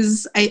 it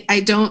is,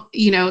 I don't,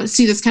 you know,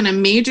 see this kind of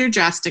major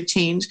drastic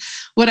change.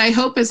 What I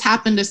hope has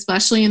happened,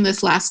 especially in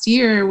this last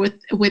year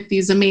with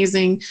these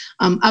amazing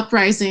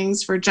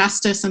uprisings for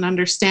justice and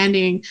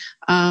understanding,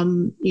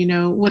 you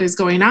know, what is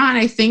going on.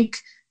 I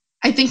think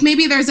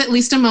maybe there's at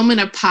least a moment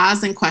of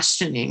pause and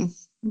questioning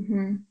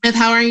of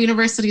how our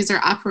universities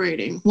are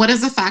operating. What does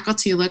the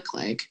faculty look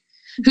like?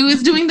 Who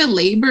is doing the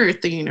labor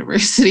at the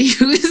university?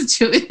 Who is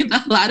doing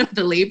a lot of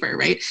the labor,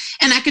 right?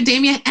 In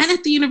academia and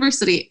at the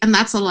university. And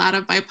that's a lot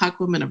of BIPOC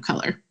women of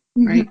color,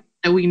 right?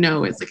 That we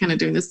know is kind of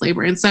doing this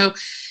labor. And so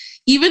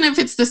even if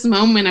it's this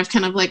moment of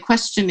kind of like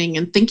questioning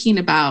and thinking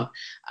about,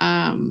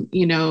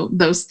 you know,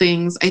 those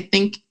things, I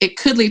think it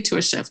could lead to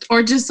a shift,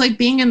 or just like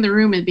being in the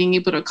room and being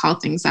able to call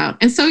things out.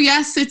 And so,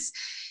 yes, it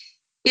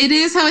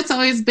is how it's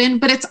always been,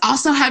 but it's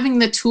also having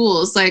the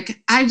tools.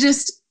 Like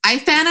I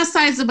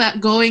fantasize about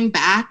going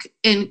back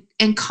and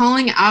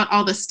calling out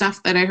all the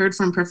stuff that I heard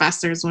from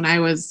professors when I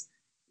was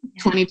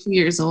 22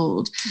 years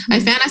old. I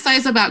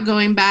fantasize about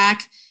going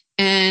back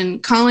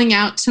and calling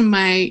out to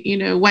my, you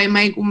know,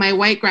 my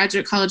white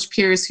graduate college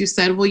peers who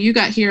said, well, you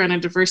got here on a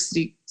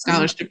diversity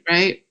scholarship,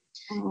 right?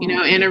 You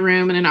know, in a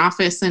room, in an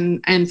office,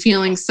 and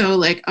feeling so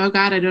like, oh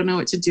God, I don't know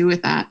what to do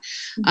with that.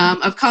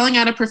 Of calling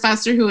out a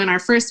professor who in our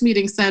first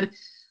meeting said,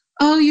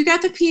 oh, you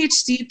got the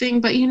PhD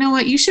thing, but you know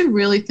what? You should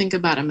really think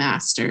about a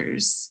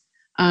master's.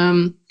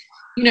 You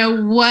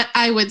know, what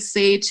I would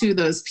say to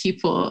those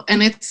people,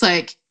 and it's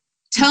like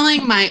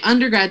telling my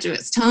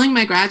undergraduates, telling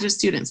my graduate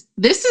students,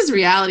 this is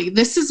reality.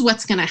 This is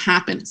what's going to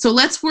happen. So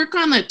let's work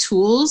on the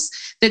tools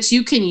that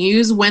you can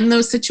use when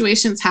those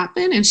situations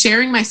happen, and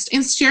sharing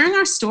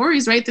our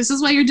stories, right? This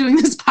is why you're doing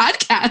this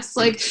podcast,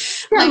 like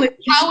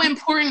how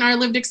important our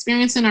lived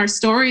experience and our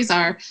stories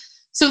are.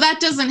 So that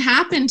doesn't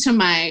happen to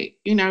my,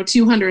 you know,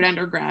 200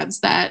 undergrads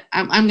that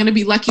I'm going to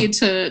be lucky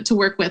to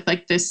work with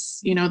like this,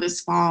 you know, this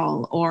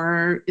fall,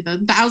 or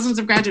the thousands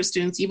of graduate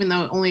students, even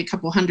though only a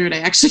couple hundred I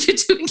actually get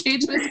to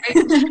engage with.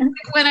 Right?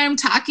 When I'm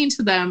talking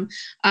to them,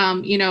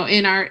 you know,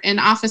 in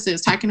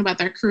offices, talking about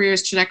their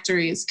careers,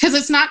 trajectories, because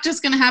it's not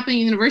just going to happen in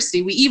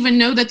university. We even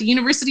know that the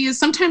university is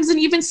sometimes an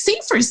even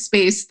safer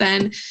space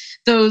than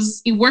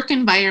those work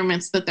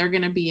environments that they're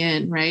going to be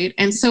in, right?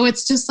 And so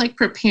it's just like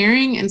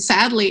preparing, and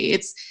sadly,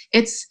 it's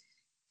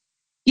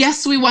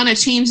yes, we want to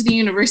change the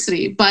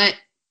university, but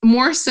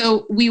more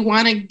so we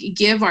want to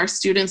give our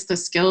students the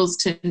skills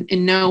to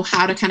know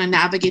how to kind of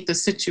navigate the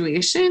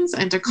situations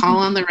and to call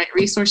on the right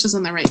resources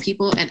and the right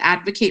people and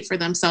advocate for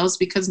themselves,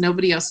 because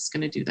nobody else is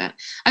going to do that.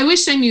 I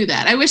wish I knew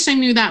that. I wish I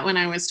knew that when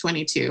I was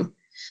 22,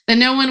 that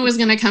no one was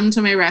going to come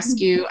to my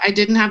rescue. I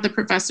didn't have the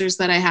professors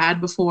that I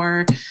had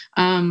before.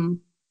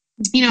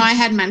 You know, I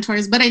had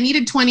mentors, but I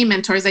needed 20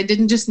 mentors. I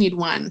didn't just need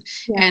one.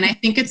 Yeah. And I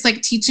think it's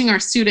like teaching our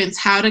students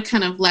how to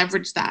kind of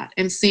leverage that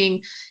and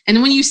seeing,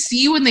 and when you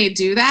see when they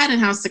do that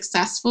and how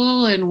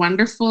successful and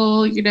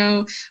wonderful, you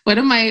know, one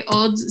of my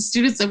old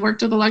students I've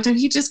worked with a long time,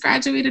 he just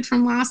graduated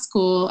from law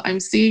school. I'm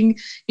seeing,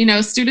 you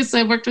know, students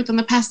I've worked with in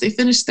the past, they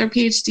finished their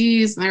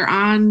PhDs and they're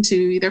on to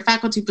either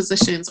faculty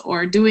positions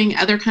or doing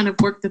other kind of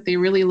work that they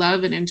really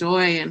love and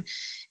enjoy.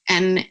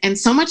 And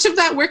so much of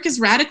that work is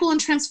radical and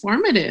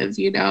transformative,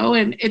 you know,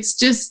 and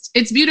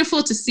it's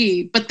beautiful to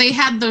see, but they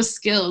had those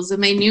skills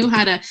and they knew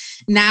how to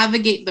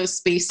navigate those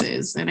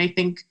spaces. And I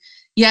think,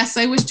 yes,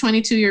 I wish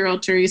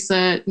 22-year-old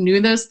Theresa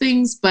knew those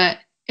things, but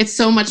it's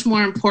so much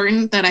more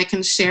important that I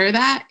can share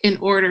that in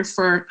order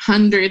for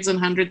hundreds and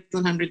hundreds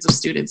and hundreds of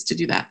students to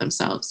do that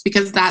themselves,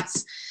 because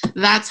that's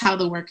how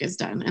the work is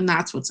done. And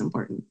that's what's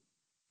important.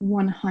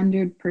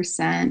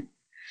 100%.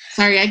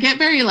 Sorry, I get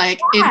very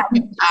like in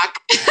talk.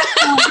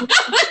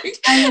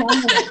 I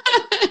love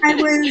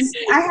it.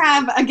 I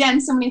have, again,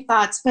 so many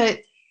thoughts, but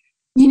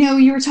you know,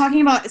 you were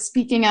talking about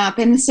speaking up.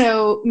 And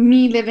so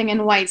me living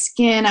in white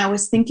skin, I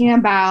was thinking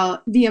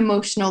about the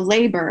emotional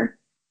labor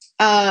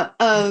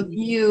of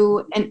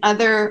you and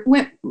other,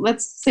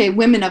 let's say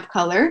women of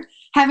color,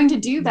 having to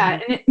do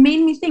that. And it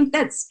made me think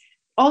that's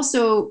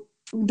also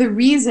the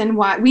reason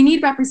why we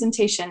need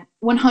representation,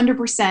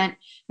 100%.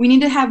 We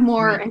need to have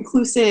more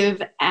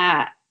inclusive,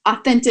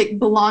 authentic,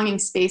 belonging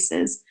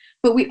spaces.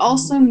 But we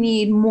also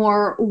need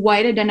more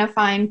white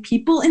identifying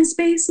people in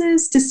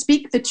spaces to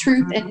speak the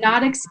truth and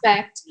not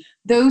expect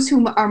those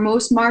who are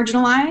most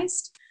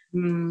marginalized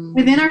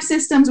within our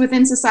systems,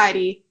 within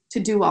society, to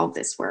do all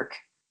this work.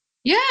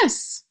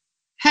 Yes.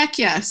 Heck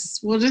yes.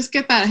 We'll just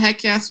get that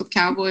heck yes with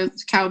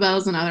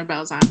cowbells and other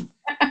bells on.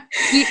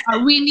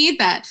 We need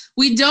that.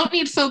 We don't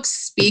need folks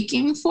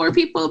speaking for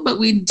people, but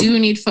we do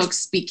need folks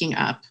speaking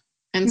up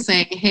and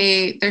saying,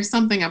 hey, there's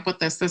something up with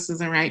this. This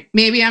isn't right.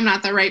 Maybe I'm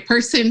not the right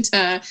person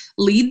to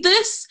lead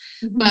this,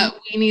 but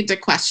we need to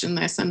question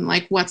this and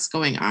like what's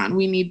going on.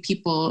 We need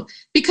people,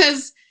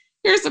 because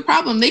here's the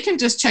problem. They can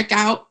just check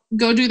out,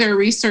 go do their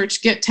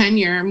research, get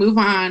tenure, move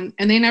on,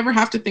 and they never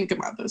have to think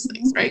about those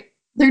things, right?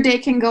 Their day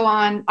can go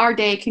on. Our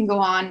day can go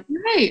on.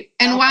 Right.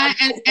 And why?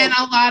 And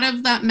a lot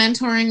of that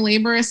mentoring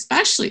labor,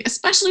 especially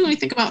when we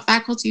think about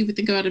faculty, we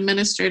think about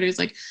administrators,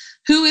 like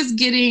who is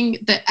getting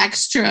the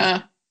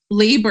extra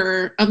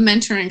labor of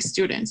mentoring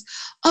students?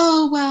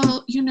 Oh,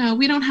 well,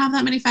 we don't have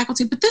that many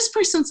faculty, but this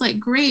person's like,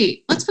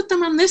 great. Let's put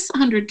them on this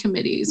 100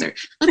 committees, or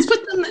let's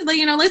put them,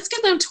 let's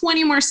give them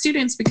 20 more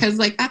students because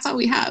like, that's all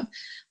we have.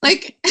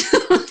 Like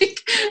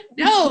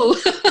no.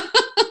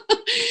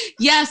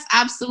 Yes,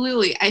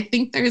 absolutely. I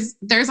think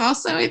there's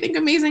also, I think,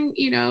 amazing,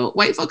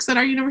 white folks at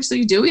our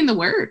university doing the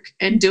work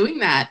and doing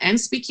that and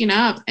speaking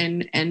up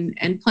and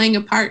playing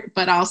a part,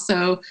 but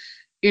also,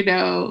 I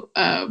don't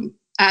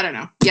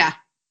know. Yeah,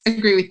 I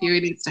agree with you.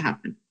 It needs to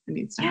happen.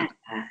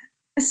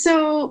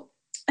 So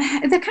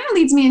that kind of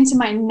leads me into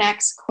my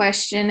next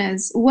question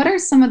is, what are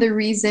some of the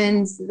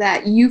reasons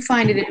that you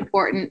find it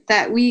important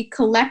that we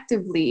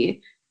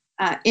collectively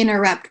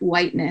interrupt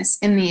whiteness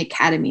in the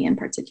academy in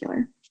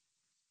particular?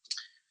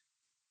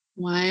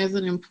 Why is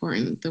it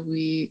important that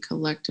we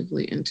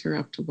collectively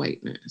interrupt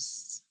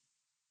whiteness?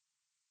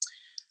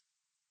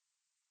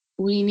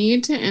 We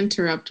need to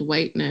interrupt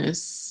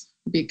whiteness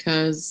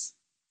because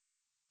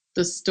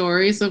the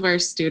stories of our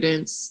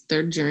students,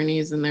 their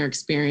journeys and their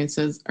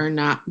experiences are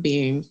not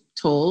being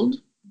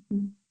told.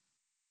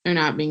 They're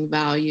not being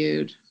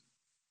valued.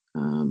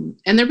 And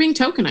they're being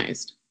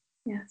tokenized.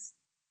 Yes.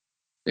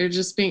 They're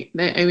just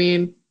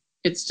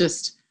it's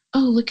just, oh,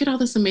 look at all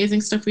this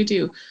amazing stuff we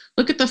do.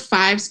 Look at the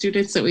 5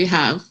 students that we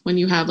have when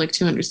you have like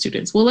 200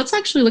 students. Well, let's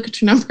actually look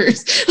at your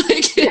numbers.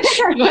 Like, you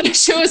want to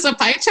show us a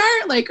pie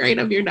chart, like, right,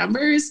 of your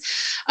numbers?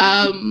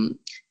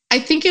 I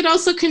think it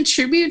also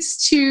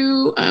contributes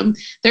to,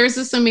 there's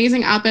this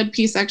amazing op-ed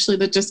piece actually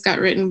that just got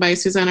written by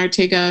Suzanne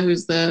Ortega,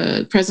 who's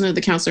the president of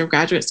the Council of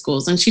Graduate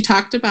Schools. And she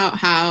talked about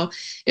how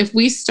if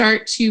we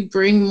start to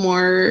bring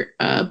more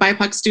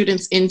BIPOC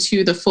students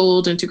into the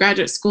fold, into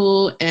graduate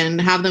school, and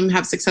have them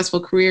have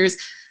successful careers,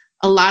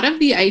 a lot of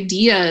the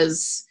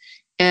ideas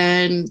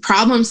and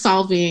problem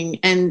solving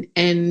and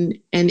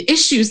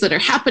issues that are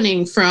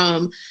happening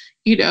from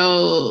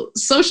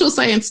social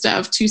science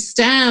stuff to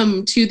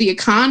STEM to the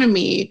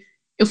economy,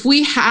 if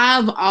we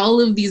have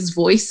all of these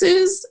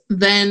voices,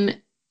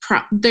 then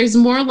it's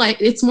more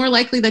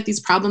likely that these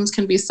problems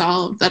can be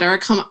solved, that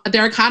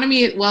the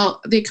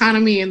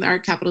economy and our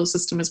capital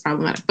system is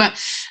problematic, but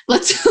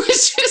let's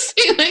just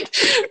say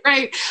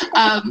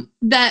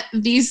that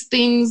these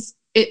things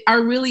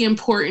are really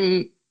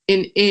important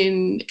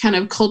in kind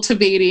of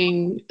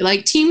cultivating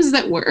like teams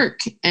that work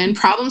and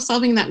problem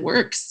solving that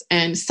works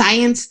and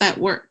science that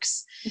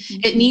works.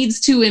 It needs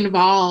to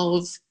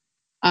involve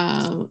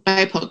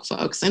BIPOC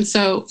folks. And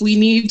so we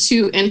need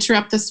to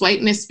interrupt this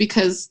whiteness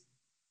because,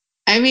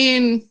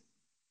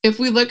 if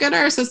we look at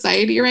our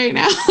society right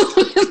now,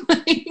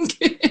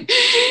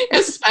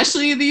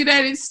 especially the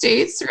United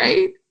States,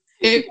 right?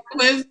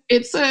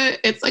 It's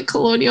a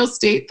colonial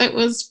state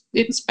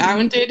it's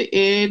founded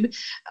in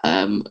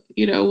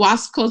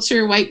WASP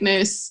culture,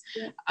 whiteness,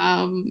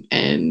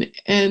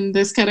 and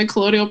this kind of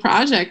colonial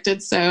project.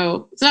 And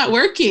so it's not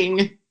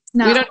working.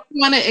 No. We don't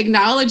want to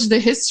acknowledge the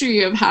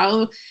history of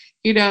how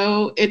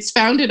it's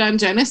founded on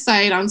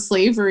genocide, on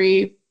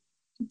slavery,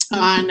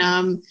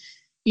 on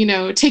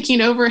taking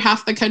over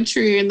half the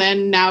country, and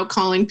then now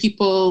calling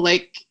people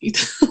like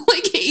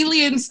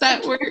aliens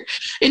that were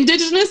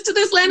indigenous to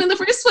this land in the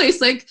first place.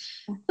 Like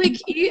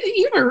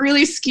you have a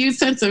really skewed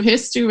sense of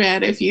history,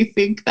 man, if you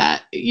think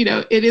that,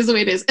 it is the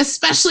way it is,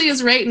 especially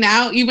as right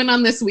now, even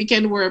on this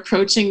weekend, we're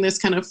approaching this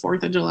kind of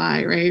 4th of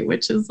July, right?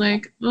 Which is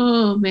like,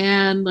 oh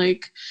man, the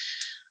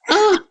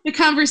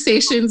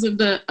conversations of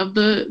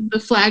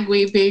the flag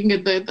waving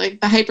and the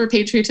hyper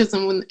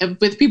patriotism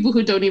with people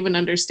who don't even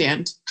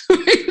understand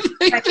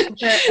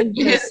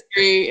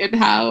history and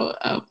how,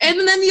 and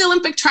then the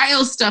Olympic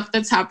trials stuff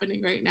that's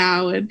happening right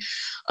now. And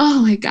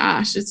oh my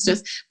gosh, it's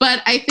just,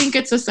 but I think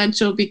it's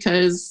essential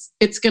because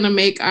it's going to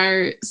make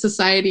our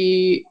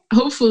society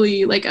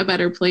hopefully like a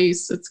better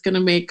place. It's going to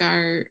make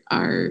our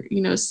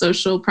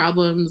social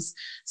problems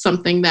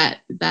something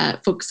that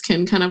folks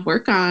can kind of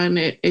work on.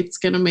 It's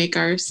going to make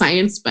our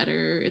science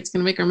better. It's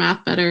going to make our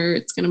math better.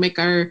 It's going to make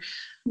our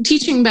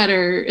teaching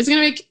better.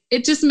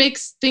 It just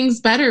makes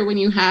things better when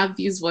you have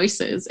these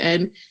voices.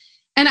 And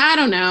I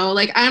don't know,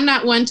 I'm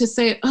not one to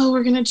say, oh,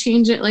 we're going to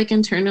change it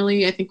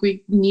internally. I think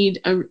we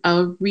need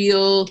a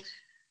real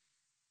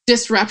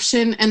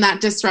disruption. And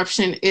that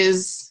disruption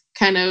is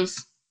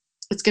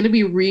it's going to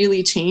be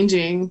really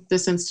changing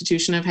this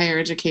institution of higher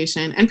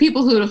education, and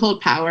people who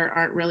hold power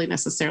aren't really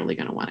necessarily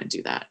going to want to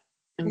do that.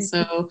 And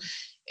so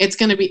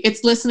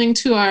it's listening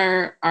to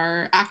our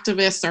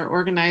activists, our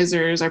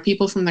organizers, our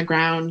people from the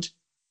ground.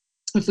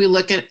 If we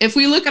look at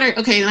our,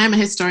 okay, and I'm a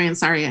historian,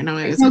 sorry, I know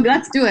it was. No,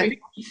 let's do it.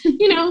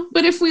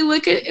 But if we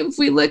look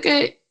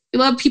at a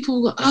lot of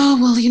people go, oh,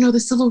 well, the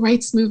civil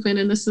rights movement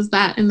and this is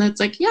that. And that's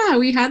like, yeah,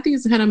 we had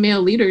these kind of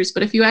male leaders.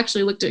 But if you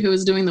actually looked at who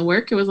was doing the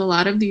work, it was a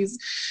lot of these,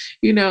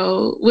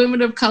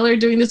 women of color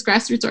doing this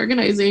grassroots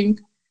organizing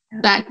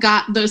that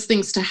got those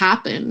things to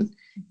happen.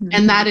 Mm-hmm.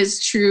 And that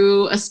is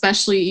true,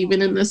 especially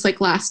even in this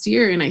last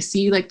year. And I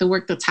see the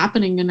work that's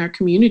happening in our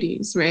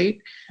communities, right?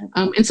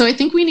 And so I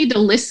think we need to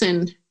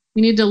listen.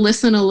 We need to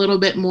listen a little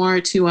bit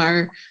more to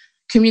our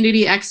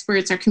community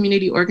experts, our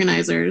community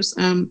organizers.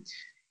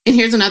 And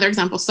here's another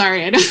example.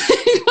 Sorry, I don't.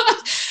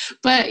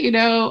 But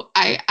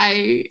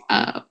I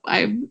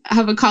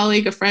have a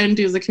colleague, a friend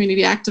who's a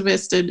community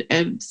activist,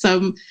 and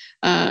some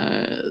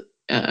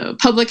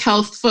public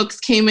health folks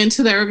came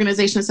into their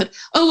organization and said,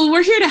 "Oh, well,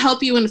 we're here to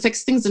help you and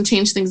fix things and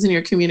change things in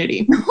your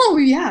community." Oh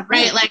yeah,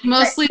 right.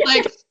 Mostly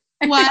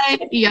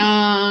white,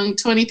 young,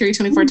 23,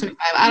 24, 25.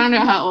 I don't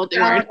know how old they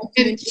were.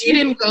 She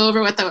didn't go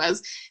over what that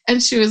was.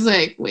 And she was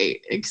like,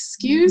 wait,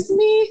 excuse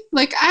me?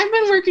 I've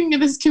been working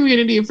in this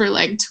community for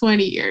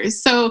 20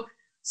 years. So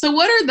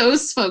what are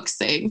those folks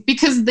saying?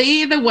 Because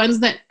they the ones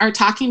that are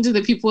talking to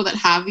the people that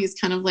have these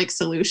kind of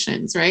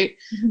solutions, right?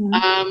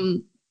 Mm-hmm.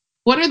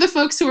 What are the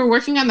folks who are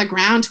working on the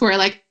ground who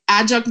are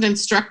adjunct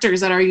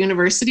instructors at our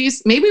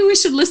universities? Maybe we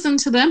should listen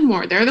to them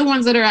more. They're the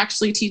ones that are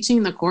actually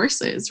teaching the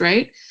courses,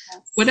 right?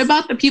 Yes. What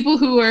about the people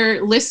who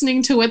are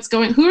listening to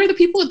who are the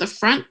people at the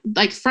front,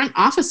 front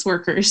office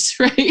workers,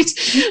 right?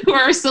 Who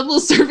are civil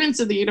servants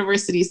of the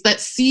universities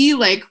that see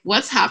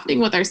what's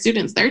happening with our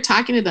students. They're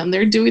talking to them.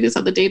 They're doing this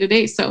on the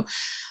day-to-day. So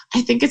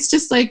I think it's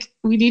just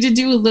we need to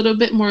do a little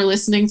bit more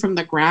listening from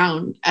the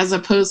ground as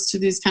opposed to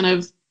these kind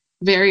of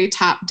very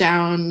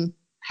top-down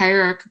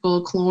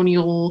hierarchical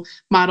colonial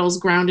models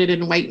grounded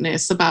in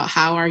whiteness about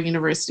how our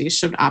universities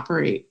should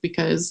operate,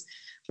 because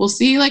we'll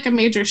see a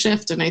major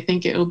shift. And I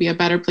think it will be a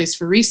better place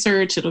for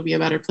research. It'll be a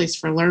better place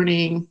for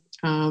learning.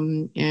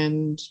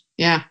 And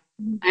yeah,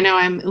 I know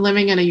I'm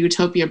living in a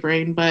utopia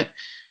brain, but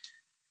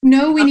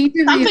no, we need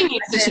to something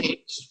needs to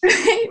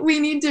change. We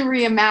need to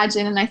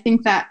reimagine. And I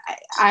think that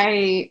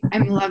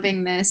I'm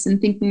loving this and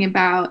thinking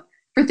about,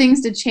 for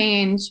things to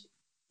change,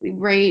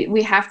 right,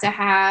 we have to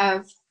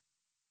have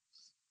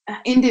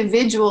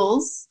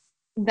individuals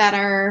that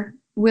are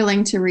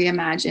willing to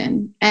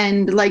reimagine.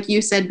 And like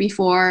you said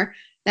before,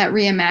 that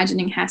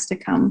reimagining has to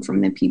come from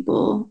the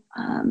people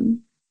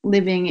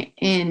living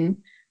in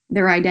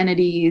their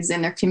identities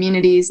and their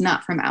communities,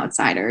 not from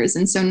outsiders.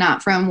 And so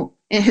not from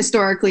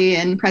historically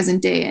and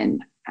present day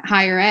and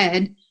higher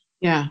ed,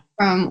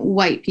 from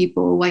white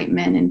people, white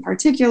men in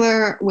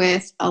particular,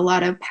 with a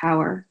lot of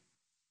power.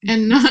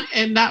 And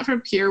not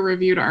from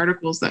peer-reviewed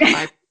articles that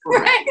five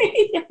people read.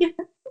 Right.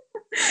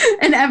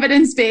 And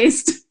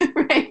evidence-based,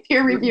 right?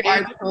 Peer-reviewed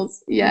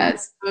articles.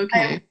 Yes.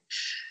 Okay.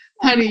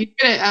 Honey,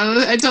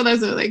 I told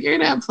us, you're going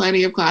to have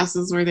plenty of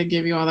classes where they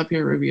give you all the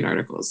peer-reviewed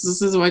articles.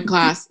 This is one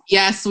class.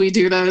 Yes, we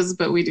do those,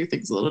 but we do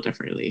things a little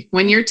differently.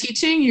 When you're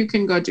teaching, you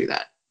can go do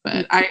that.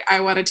 But I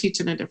want to teach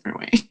in a different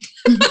way.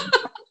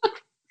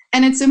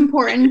 And it's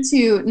important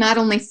to not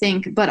only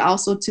think, but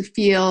also to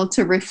feel,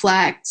 to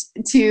reflect,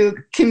 to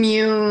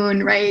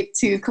commune, right?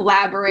 To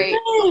collaborate.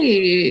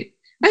 Right.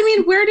 I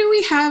mean, where do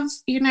we have,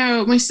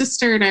 my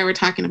sister and I were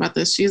talking about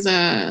this. She's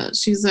a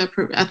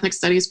ethnic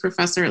studies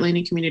professor at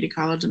Laney Community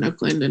College in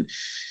Oakland. And,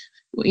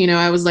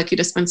 I was lucky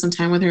to spend some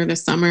time with her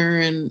this summer.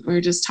 And we were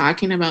just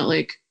talking about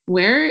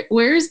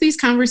where's these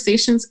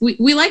conversations?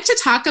 We like to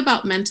talk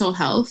about mental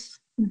health.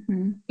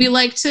 Mm-hmm. We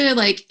like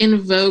to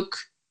invoke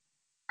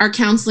our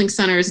counseling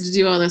centers to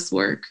do all this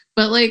work.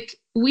 But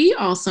we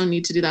also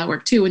need to do that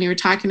work too. When you were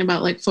talking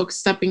about folks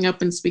stepping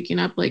up and speaking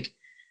up,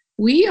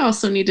 we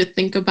also need to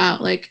think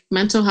about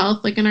mental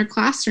health, in our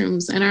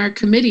classrooms and our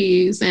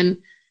committees, and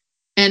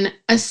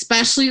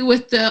especially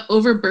with the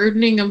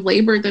overburdening of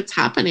labor that's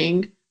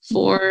happening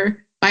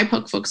for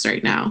BIPOC folks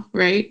right now,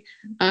 right?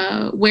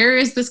 Where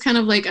is this kind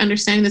of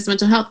understanding this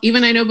mental health?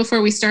 Even I know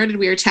before we started,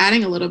 we were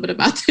chatting a little bit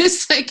about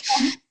this,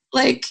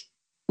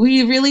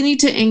 we really need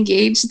to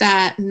engage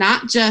that,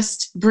 not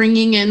just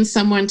bringing in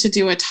someone to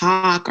do a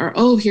talk or,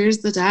 oh, here's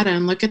the data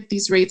and look at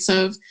these rates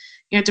of,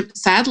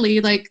 sadly,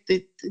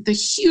 the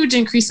huge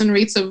increase in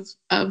rates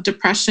of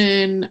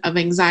depression, of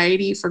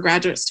anxiety for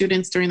graduate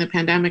students during the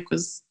pandemic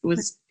was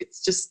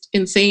it's just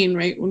insane,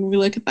 right? When we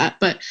look at that,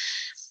 but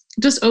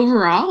just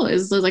overall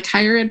is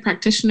higher ed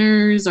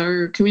practitioners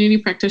or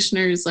community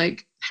practitioners,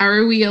 how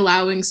are we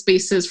allowing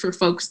spaces for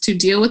folks to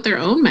deal with their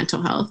own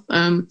mental health?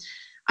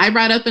 I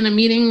brought up in a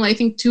meeting, I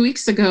think 2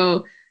 weeks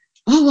ago,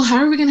 oh, well, how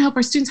are we going to help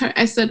our students?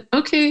 I said,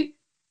 okay,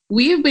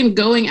 we have been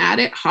going at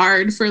it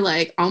hard for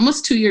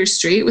almost 2 years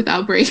straight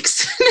without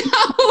breaks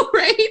now,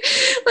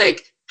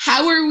 right?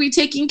 How are we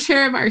taking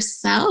care of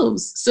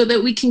ourselves so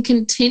that we can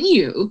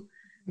continue,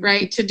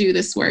 right, to do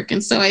this work?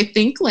 And so I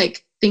think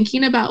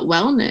thinking about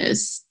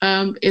wellness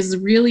is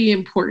really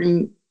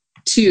important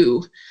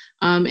too.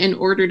 in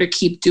order to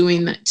keep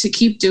doing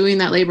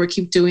that labor,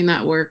 keep doing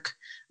that work.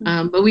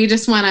 But we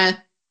just want to,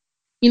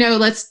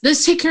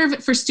 let's take care of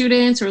it for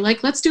students, or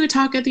like, let's do a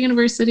talk at the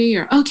university,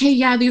 or, okay,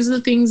 yeah, these are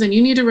the things, and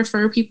you need to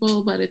refer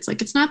people, but it's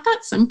like, it's not that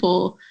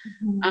simple.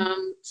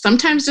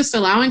 Sometimes just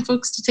allowing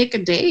folks to take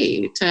a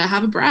day to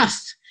have a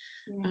breath,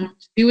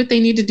 do what they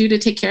need to do to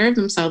take care of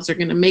themselves are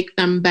going to make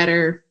them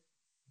better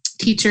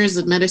teachers,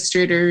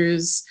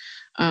 administrators,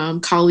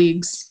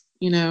 colleagues,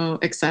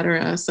 et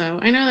cetera. So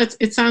I know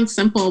it sounds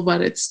simple,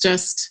 but it's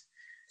just,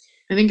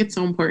 I think it's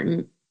so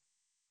important.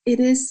 It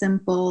is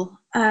simple.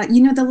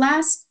 The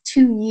last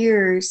 2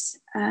 years,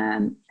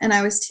 and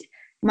I was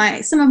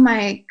some of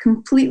my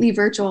completely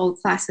virtual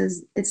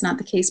classes, it's not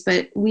the case,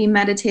 but we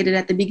meditated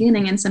at the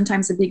beginning and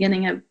sometimes the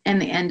beginning of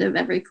and the end of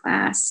every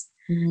class.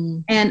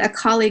 And a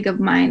colleague of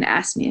mine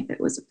asked me if it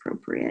was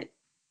appropriate.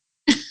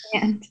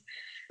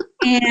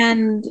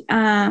 and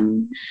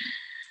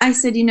I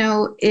said,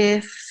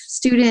 if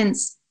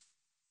students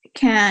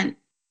can't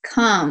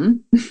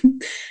come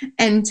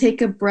and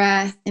take a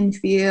breath and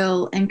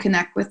feel and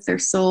connect with their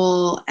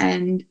soul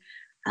and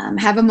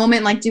have a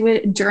moment, like do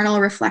a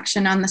journal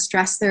reflection on the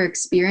stress they're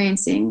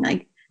experiencing.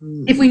 Like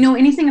if we know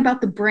anything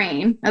about the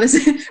brain, or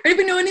if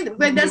we know anything,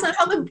 but that's not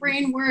how the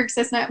brain works.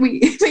 That's not,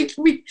 we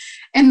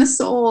and the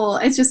soul,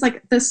 it's just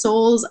like the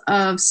souls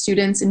of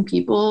students and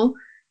people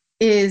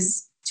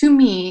is, to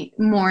me,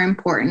 more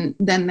important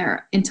than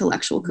their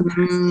intellectual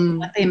capacity,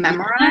 what they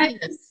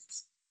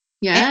memorize.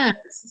 Yes.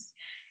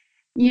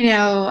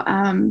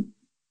 And,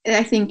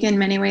 I think in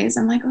many ways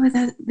I'm like,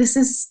 this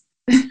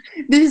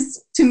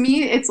to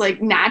me, it's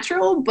like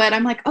natural, but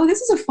I'm like,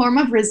 this is a form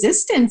of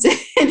resistance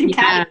in the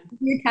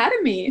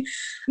academy.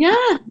 Yeah.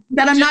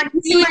 That I'm just not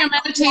doing a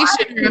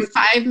meditation or a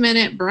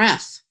 5-minute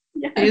breath.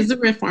 Yes. It is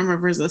a form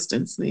of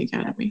resistance in the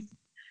academy.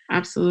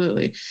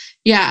 Absolutely.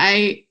 Yeah,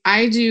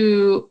 I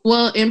do,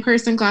 well,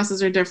 in-person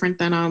classes are different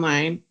than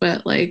online,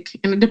 but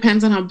and it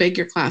depends on how big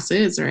your class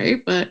is,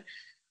 right? But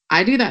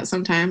I do that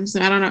sometimes.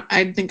 I don't know.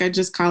 I think I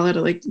just call it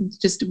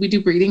we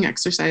do breathing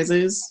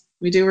exercises.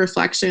 We do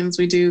reflections.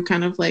 We do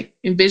kind of like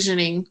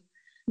envisioning.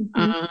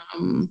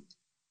 And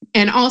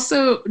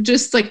also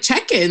just like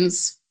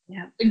check-ins.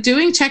 Yeah.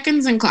 Doing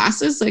check-ins in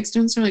classes,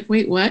 students are like,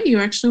 wait, what? You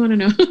actually want to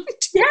know?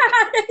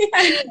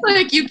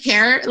 Yeah. You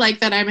care,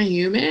 that I'm a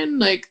human,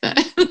 that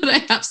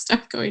I have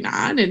stuff going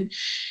on. And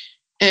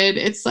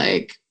it's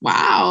like,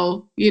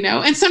 wow,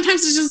 and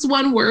sometimes it's just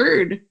one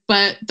word,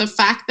 but the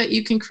fact that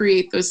you can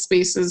create those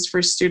spaces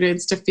for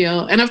students to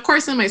feel, and of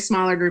course in my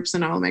smaller groups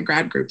and all of my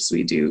grad groups,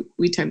 we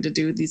tend to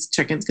do these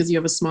check-ins because you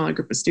have a smaller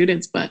group of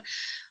students, but,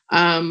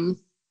 and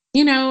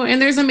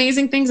there's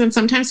amazing things. And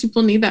sometimes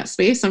people need that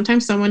space.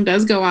 Sometimes someone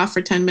does go off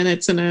for 10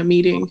 minutes in a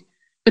meeting,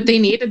 but they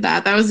needed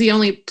that. That was the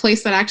only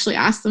place that actually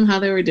asked them how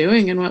they were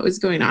doing and what was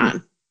going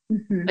on.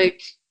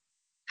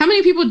 How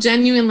many people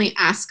genuinely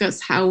ask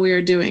us how we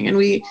are doing? And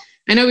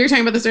I know we were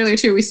talking about this earlier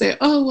too. We say,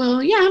 oh,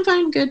 well, yeah, I'm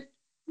fine, good.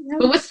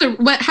 Yep.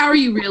 But how are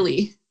you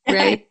really?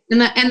 Right.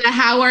 And the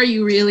how are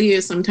you really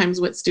is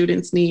sometimes what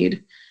students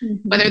need,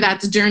 whether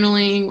that's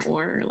journaling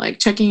or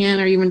checking in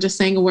or even just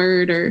saying a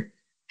word or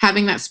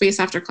having that space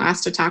after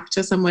class to talk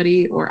to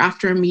somebody or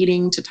after a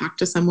meeting to talk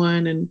to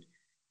someone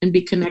and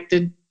be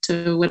connected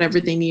to whatever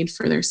they need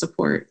for their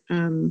support.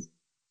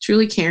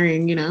 Truly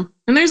caring, And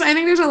I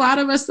think there's a lot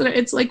of us that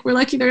it's we're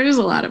lucky there is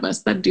a lot of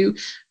us that do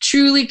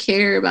truly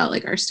care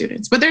about our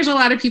students, but there's a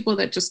lot of people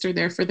that just are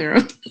there for their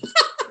own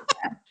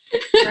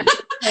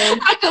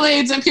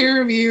accolades and peer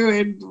review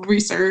and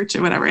research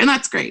and whatever. And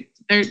that's great.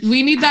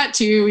 We need that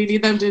too. We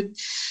need them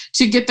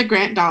to get the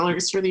grant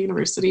dollars for the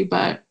university,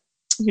 but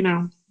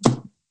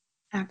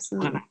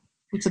absolutely.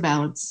 It's a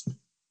balance.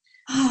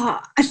 Oh,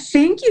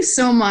 thank you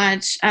so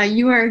much.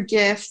 You are a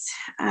gift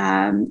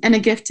and a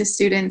gift to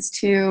students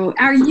too.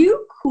 Are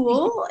you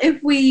cool if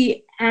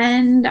we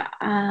end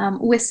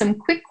with some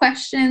quick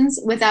questions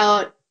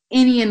without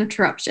any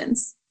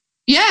interruptions?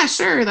 Yeah,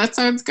 sure. That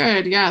sounds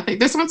good. Yeah.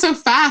 This went so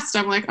fast.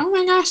 I'm like, oh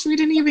my gosh, we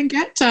didn't even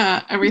get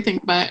to everything,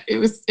 but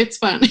it's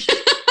fun.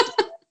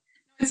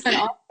 It's been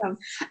awesome.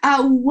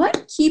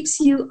 What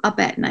keeps you up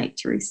at night,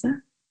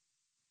 Theresa?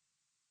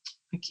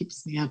 What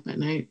keeps me up at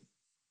night?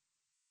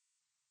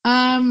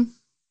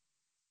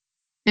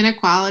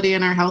 Inequality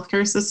in our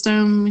healthcare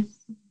system.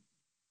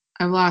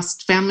 I've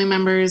lost family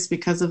members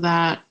because of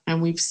that,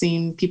 and we've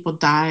seen people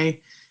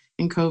die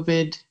in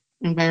COVID,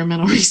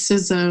 environmental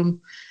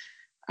racism,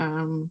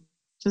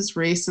 just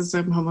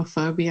racism,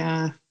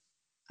 homophobia,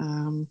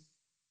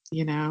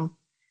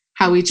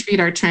 how we treat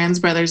our trans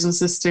brothers and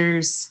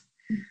sisters.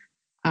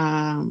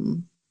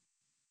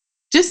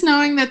 Just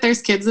knowing that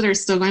there's kids that are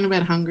still going to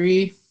bed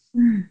hungry.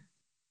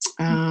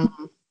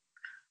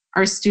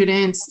 Our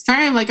students,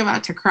 sorry, I'm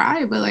about to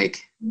cry, but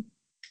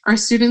our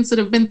students that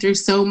have been through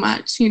so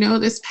much,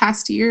 this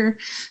past year,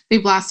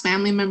 they've lost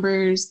family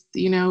members,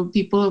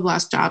 people have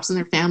lost jobs in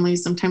their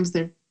families. Sometimes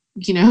they're,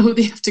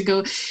 they have to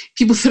go,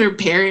 people that are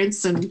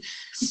parents and,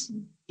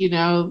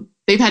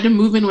 they've had to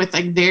move in with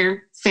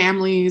their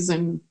families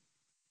and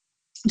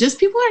just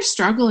people are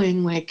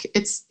struggling. Like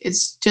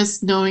it's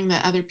just knowing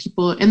that other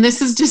people, and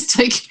this is just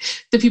like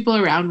the people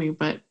around me,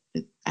 but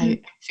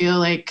I feel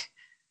like,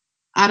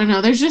 I don't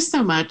know, there's just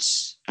so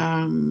much.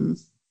 I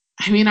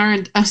mean,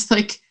 us,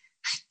 like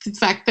the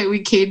fact that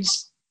we cage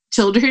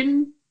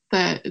children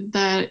that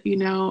are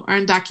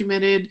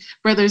undocumented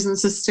brothers and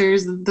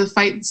sisters, the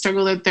fight and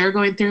struggle that they're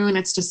going through, and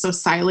it's just so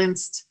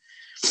silenced.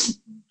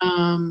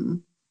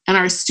 And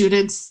our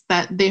students,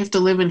 that they have to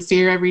live in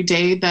fear every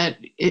day that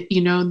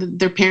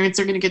their parents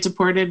are going to get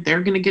deported,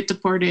 they're going to get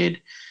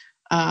deported,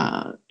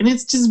 and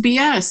it's just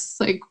BS.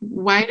 Like,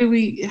 why do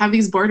we have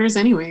these borders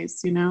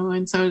anyways?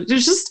 And so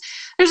there's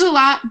a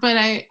lot, but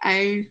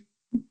I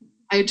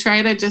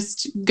try to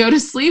just go to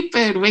sleep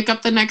and wake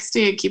up the next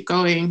day and keep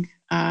going,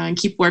 and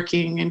keep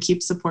working and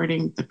keep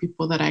supporting the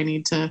people that I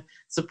need to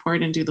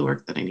support and do the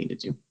work that I need to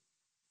do.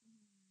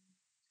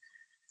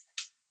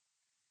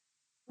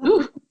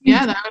 Ooh,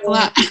 yeah, that was a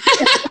lot.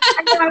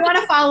 I want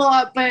to follow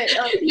up, but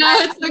no,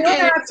 it's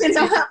okay.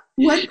 So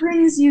what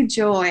brings you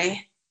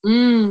joy?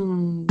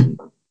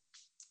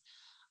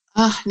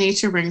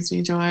 Nature brings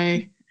me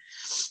joy.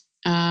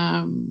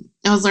 I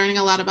was learning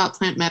a lot about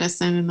plant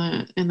medicine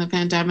in the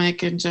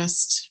pandemic, and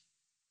just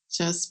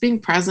being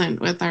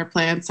present with our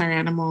plants, our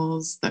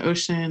animals, the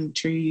ocean,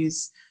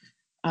 trees,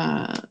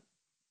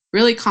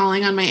 really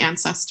calling on my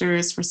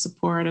ancestors for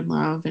support and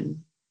love,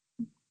 and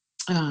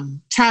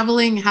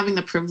traveling, having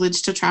the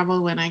privilege to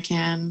travel when I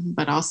can,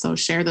 but also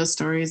share those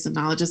stories and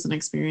knowledges and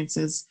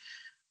experiences,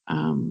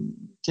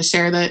 to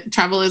share that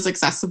travel is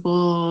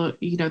accessible.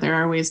 There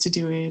are ways to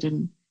do it,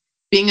 and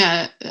being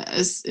a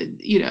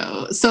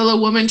solo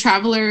woman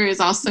traveler is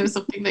also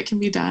something that can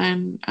be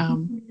done.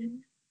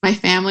 My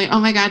family, oh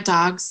my God,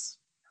 dogs,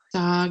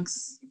 and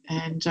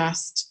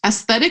just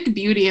aesthetic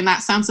beauty. And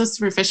that sounds so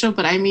superficial,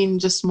 but I mean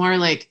just more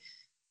like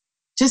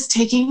just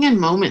taking in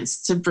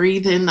moments to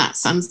breathe in that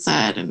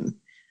sunset, and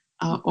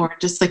or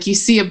just like you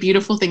see a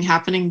beautiful thing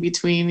happening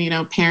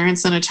between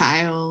parents and a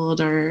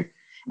child, or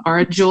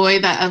a joy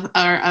that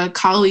a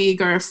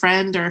colleague or a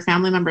friend or a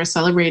family member is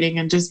celebrating,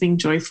 and just being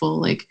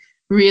joyful, like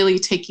really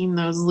taking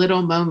those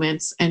little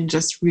moments and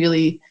just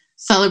really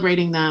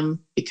celebrating them,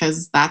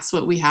 because that's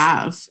what we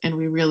have, and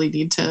we really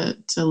need to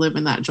live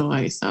in that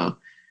joy. So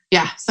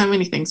yeah, so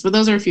many things, but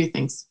those are a few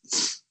things.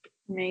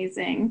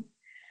 Amazing.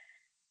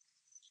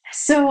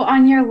 So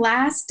on your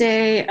last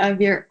day of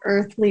your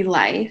earthly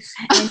life,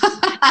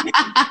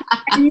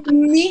 and you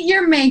meet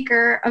your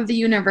maker of the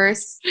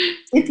universe,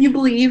 if you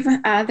believe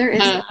there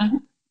is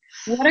one,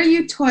 what are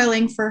you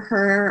toiling for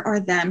her or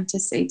them to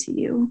say to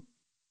you?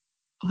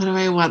 What do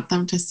I want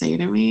them to say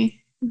to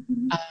me?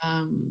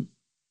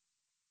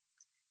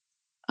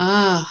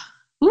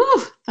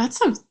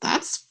 That's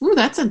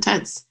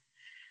intense.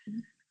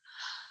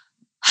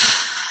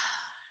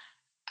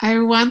 I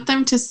want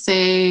them to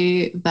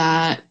say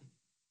that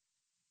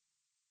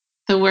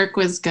the work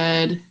was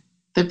good.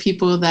 The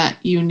people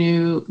that you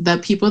knew, the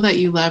people that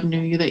you love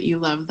knew that you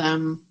love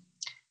them,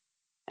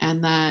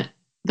 and that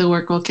the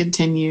work will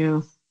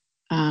continue.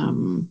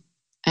 And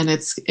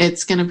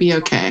it's going to be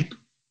okay.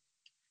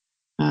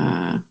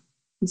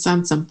 It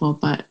sounds simple,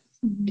 but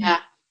yeah,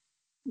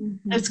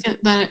 it's good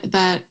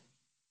that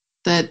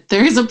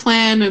there is a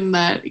plan, and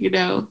that,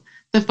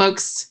 the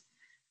folks,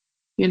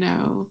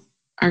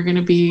 are going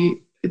to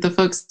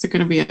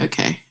be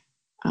okay.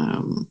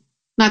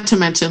 Not to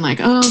mention like,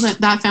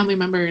 that family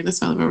member, this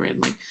family member, and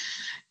like,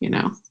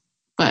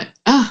 but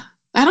I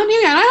don't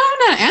have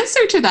an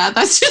answer to that.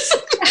 That's just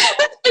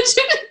such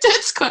an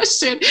intense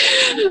question.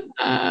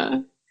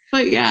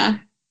 But yeah.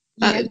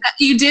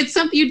 You did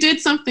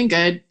something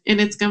good, and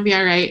it's going to be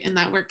all right. And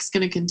that work's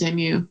going to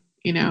continue.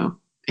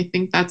 I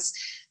think that's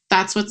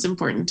what's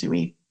important to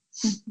me.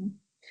 Mm-hmm.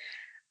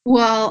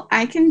 Well,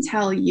 I can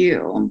tell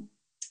you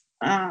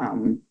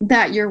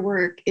that your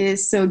work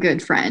is so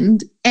good,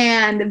 friend,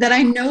 and that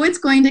I know it's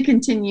going to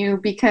continue,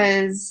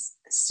 because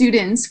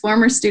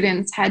former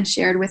students had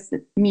shared with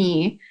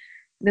me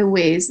the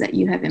ways that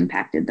you have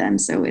impacted them.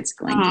 So it's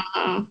going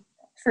to,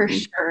 for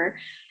sure.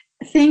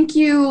 Thank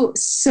you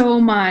so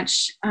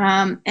much.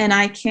 And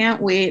I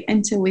can't wait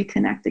until we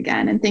connect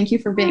again. And thank you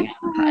for being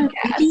on the podcast.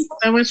 Thank you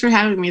so much for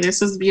having me.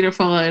 This was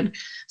beautiful and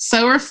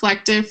so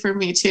reflective for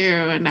me too.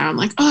 And now I'm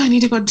like, I need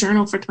to go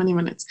journal for 20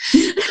 minutes.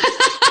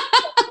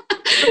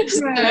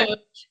 So,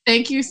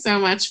 thank you so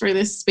much for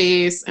this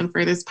space and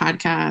for this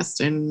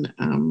podcast. And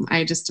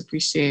I just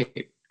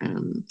appreciate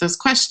those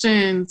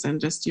questions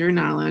and just your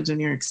knowledge and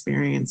your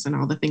experience and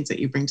all the things that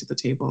you bring to the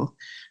table.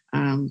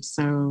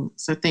 So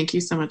thank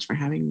you so much for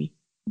having me.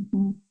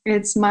 Mm-hmm.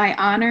 It's my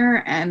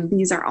honor, and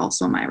these are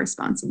also my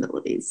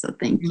responsibilities. So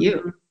thank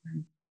you.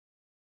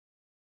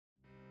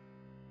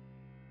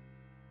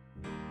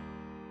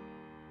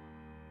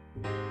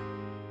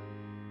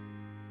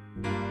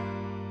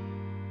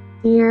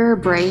 Dear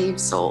brave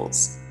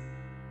souls,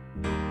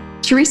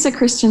 Theresa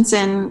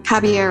Christensen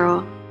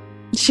Caballero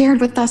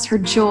shared with us her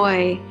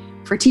joy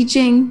for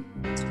teaching,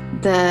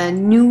 the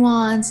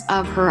nuance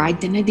of her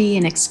identity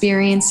and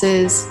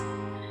experiences,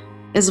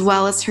 as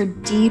well as her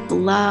deep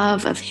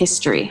love of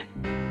history.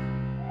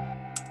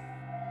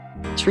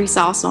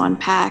 Theresa also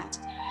unpacked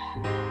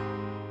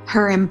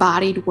her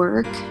embodied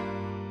work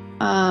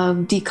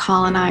of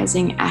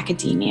decolonizing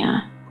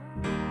academia.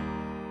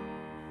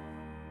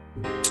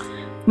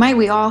 Might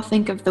we all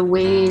think of the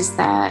ways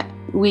that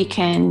we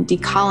can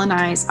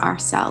decolonize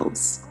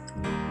ourselves,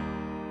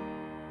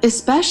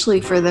 especially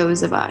for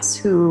those of us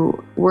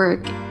who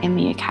work in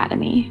the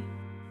academy,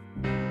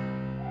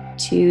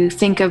 to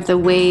think of the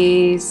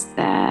ways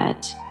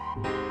that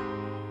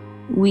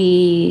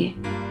we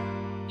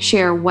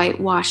share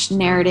whitewashed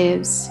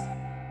narratives,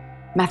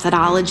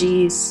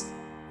 methodologies,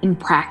 and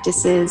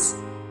practices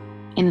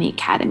in the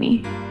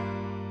academy.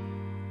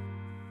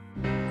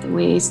 The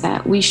ways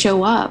that we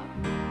show up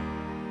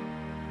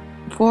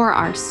for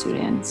our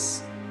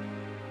students,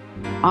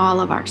 all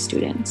of our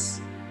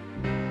students.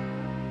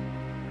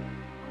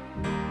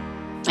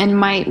 And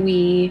might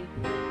we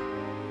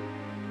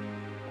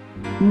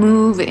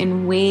move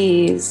in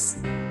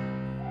ways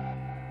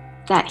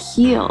that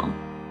heal,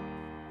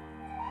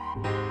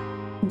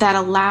 that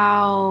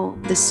allow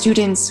the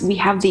students we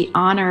have the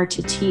honor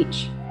to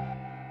teach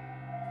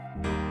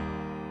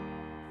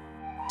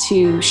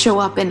to show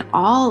up in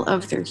all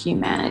of their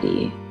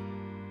humanity,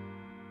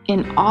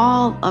 in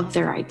all of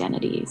their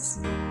identities,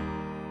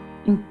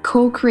 and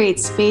co-create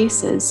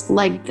spaces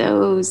like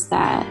those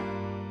that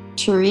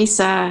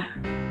Theresa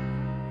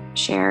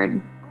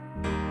shared.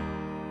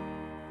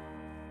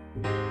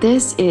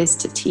 This is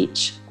to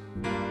teach.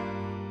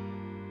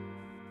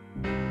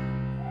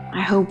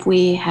 I hope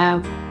we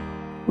have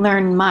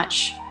learned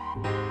much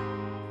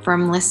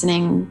from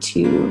listening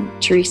to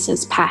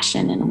Theresa's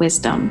passion and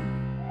wisdom.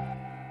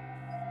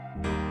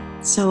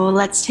 So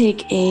let's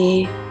take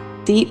a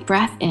deep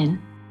breath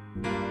in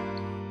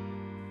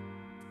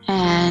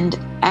and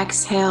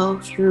exhale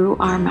through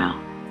our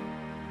mouth.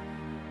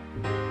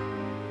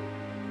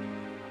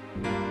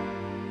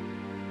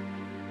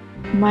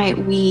 Might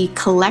we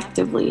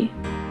collectively,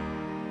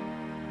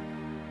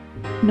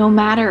 no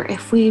matter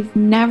if we've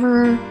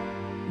never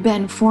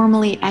been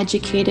formally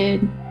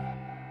educated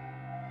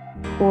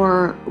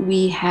or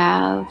we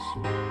have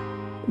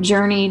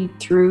journeyed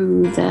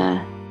through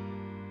the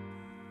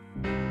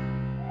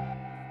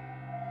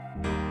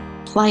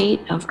plight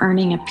of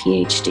earning a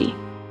PhD,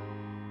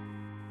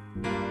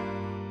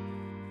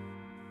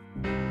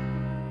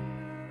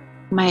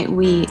 might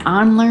we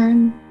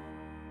unlearn,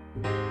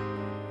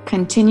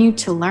 continue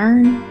to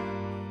learn,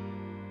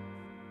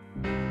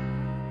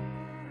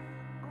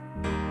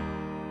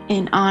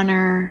 and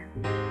honor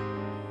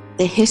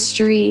the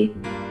history,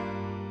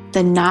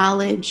 the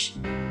knowledge,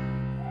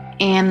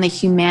 and the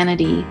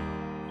humanity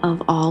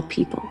of all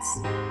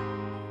peoples.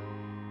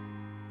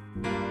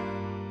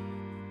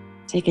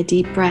 Take a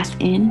deep breath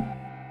in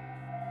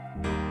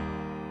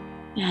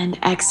and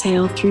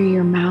exhale through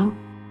your mouth.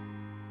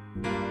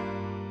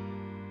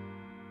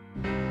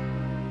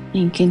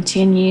 And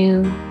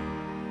continue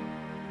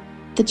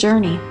the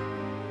journey,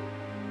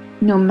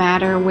 no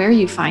matter where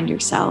you find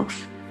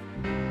yourself,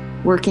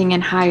 working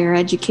in higher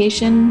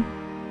education,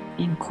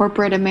 in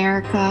corporate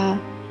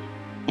America,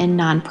 in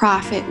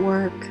nonprofit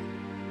work,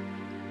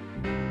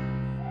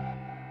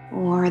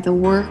 or the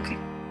work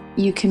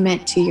you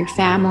commit to your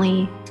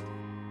family,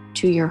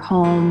 to your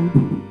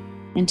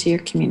home, and to your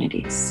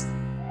communities.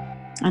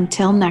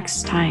 Until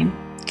next time,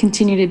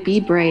 continue to be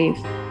brave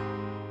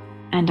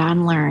and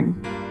unlearn.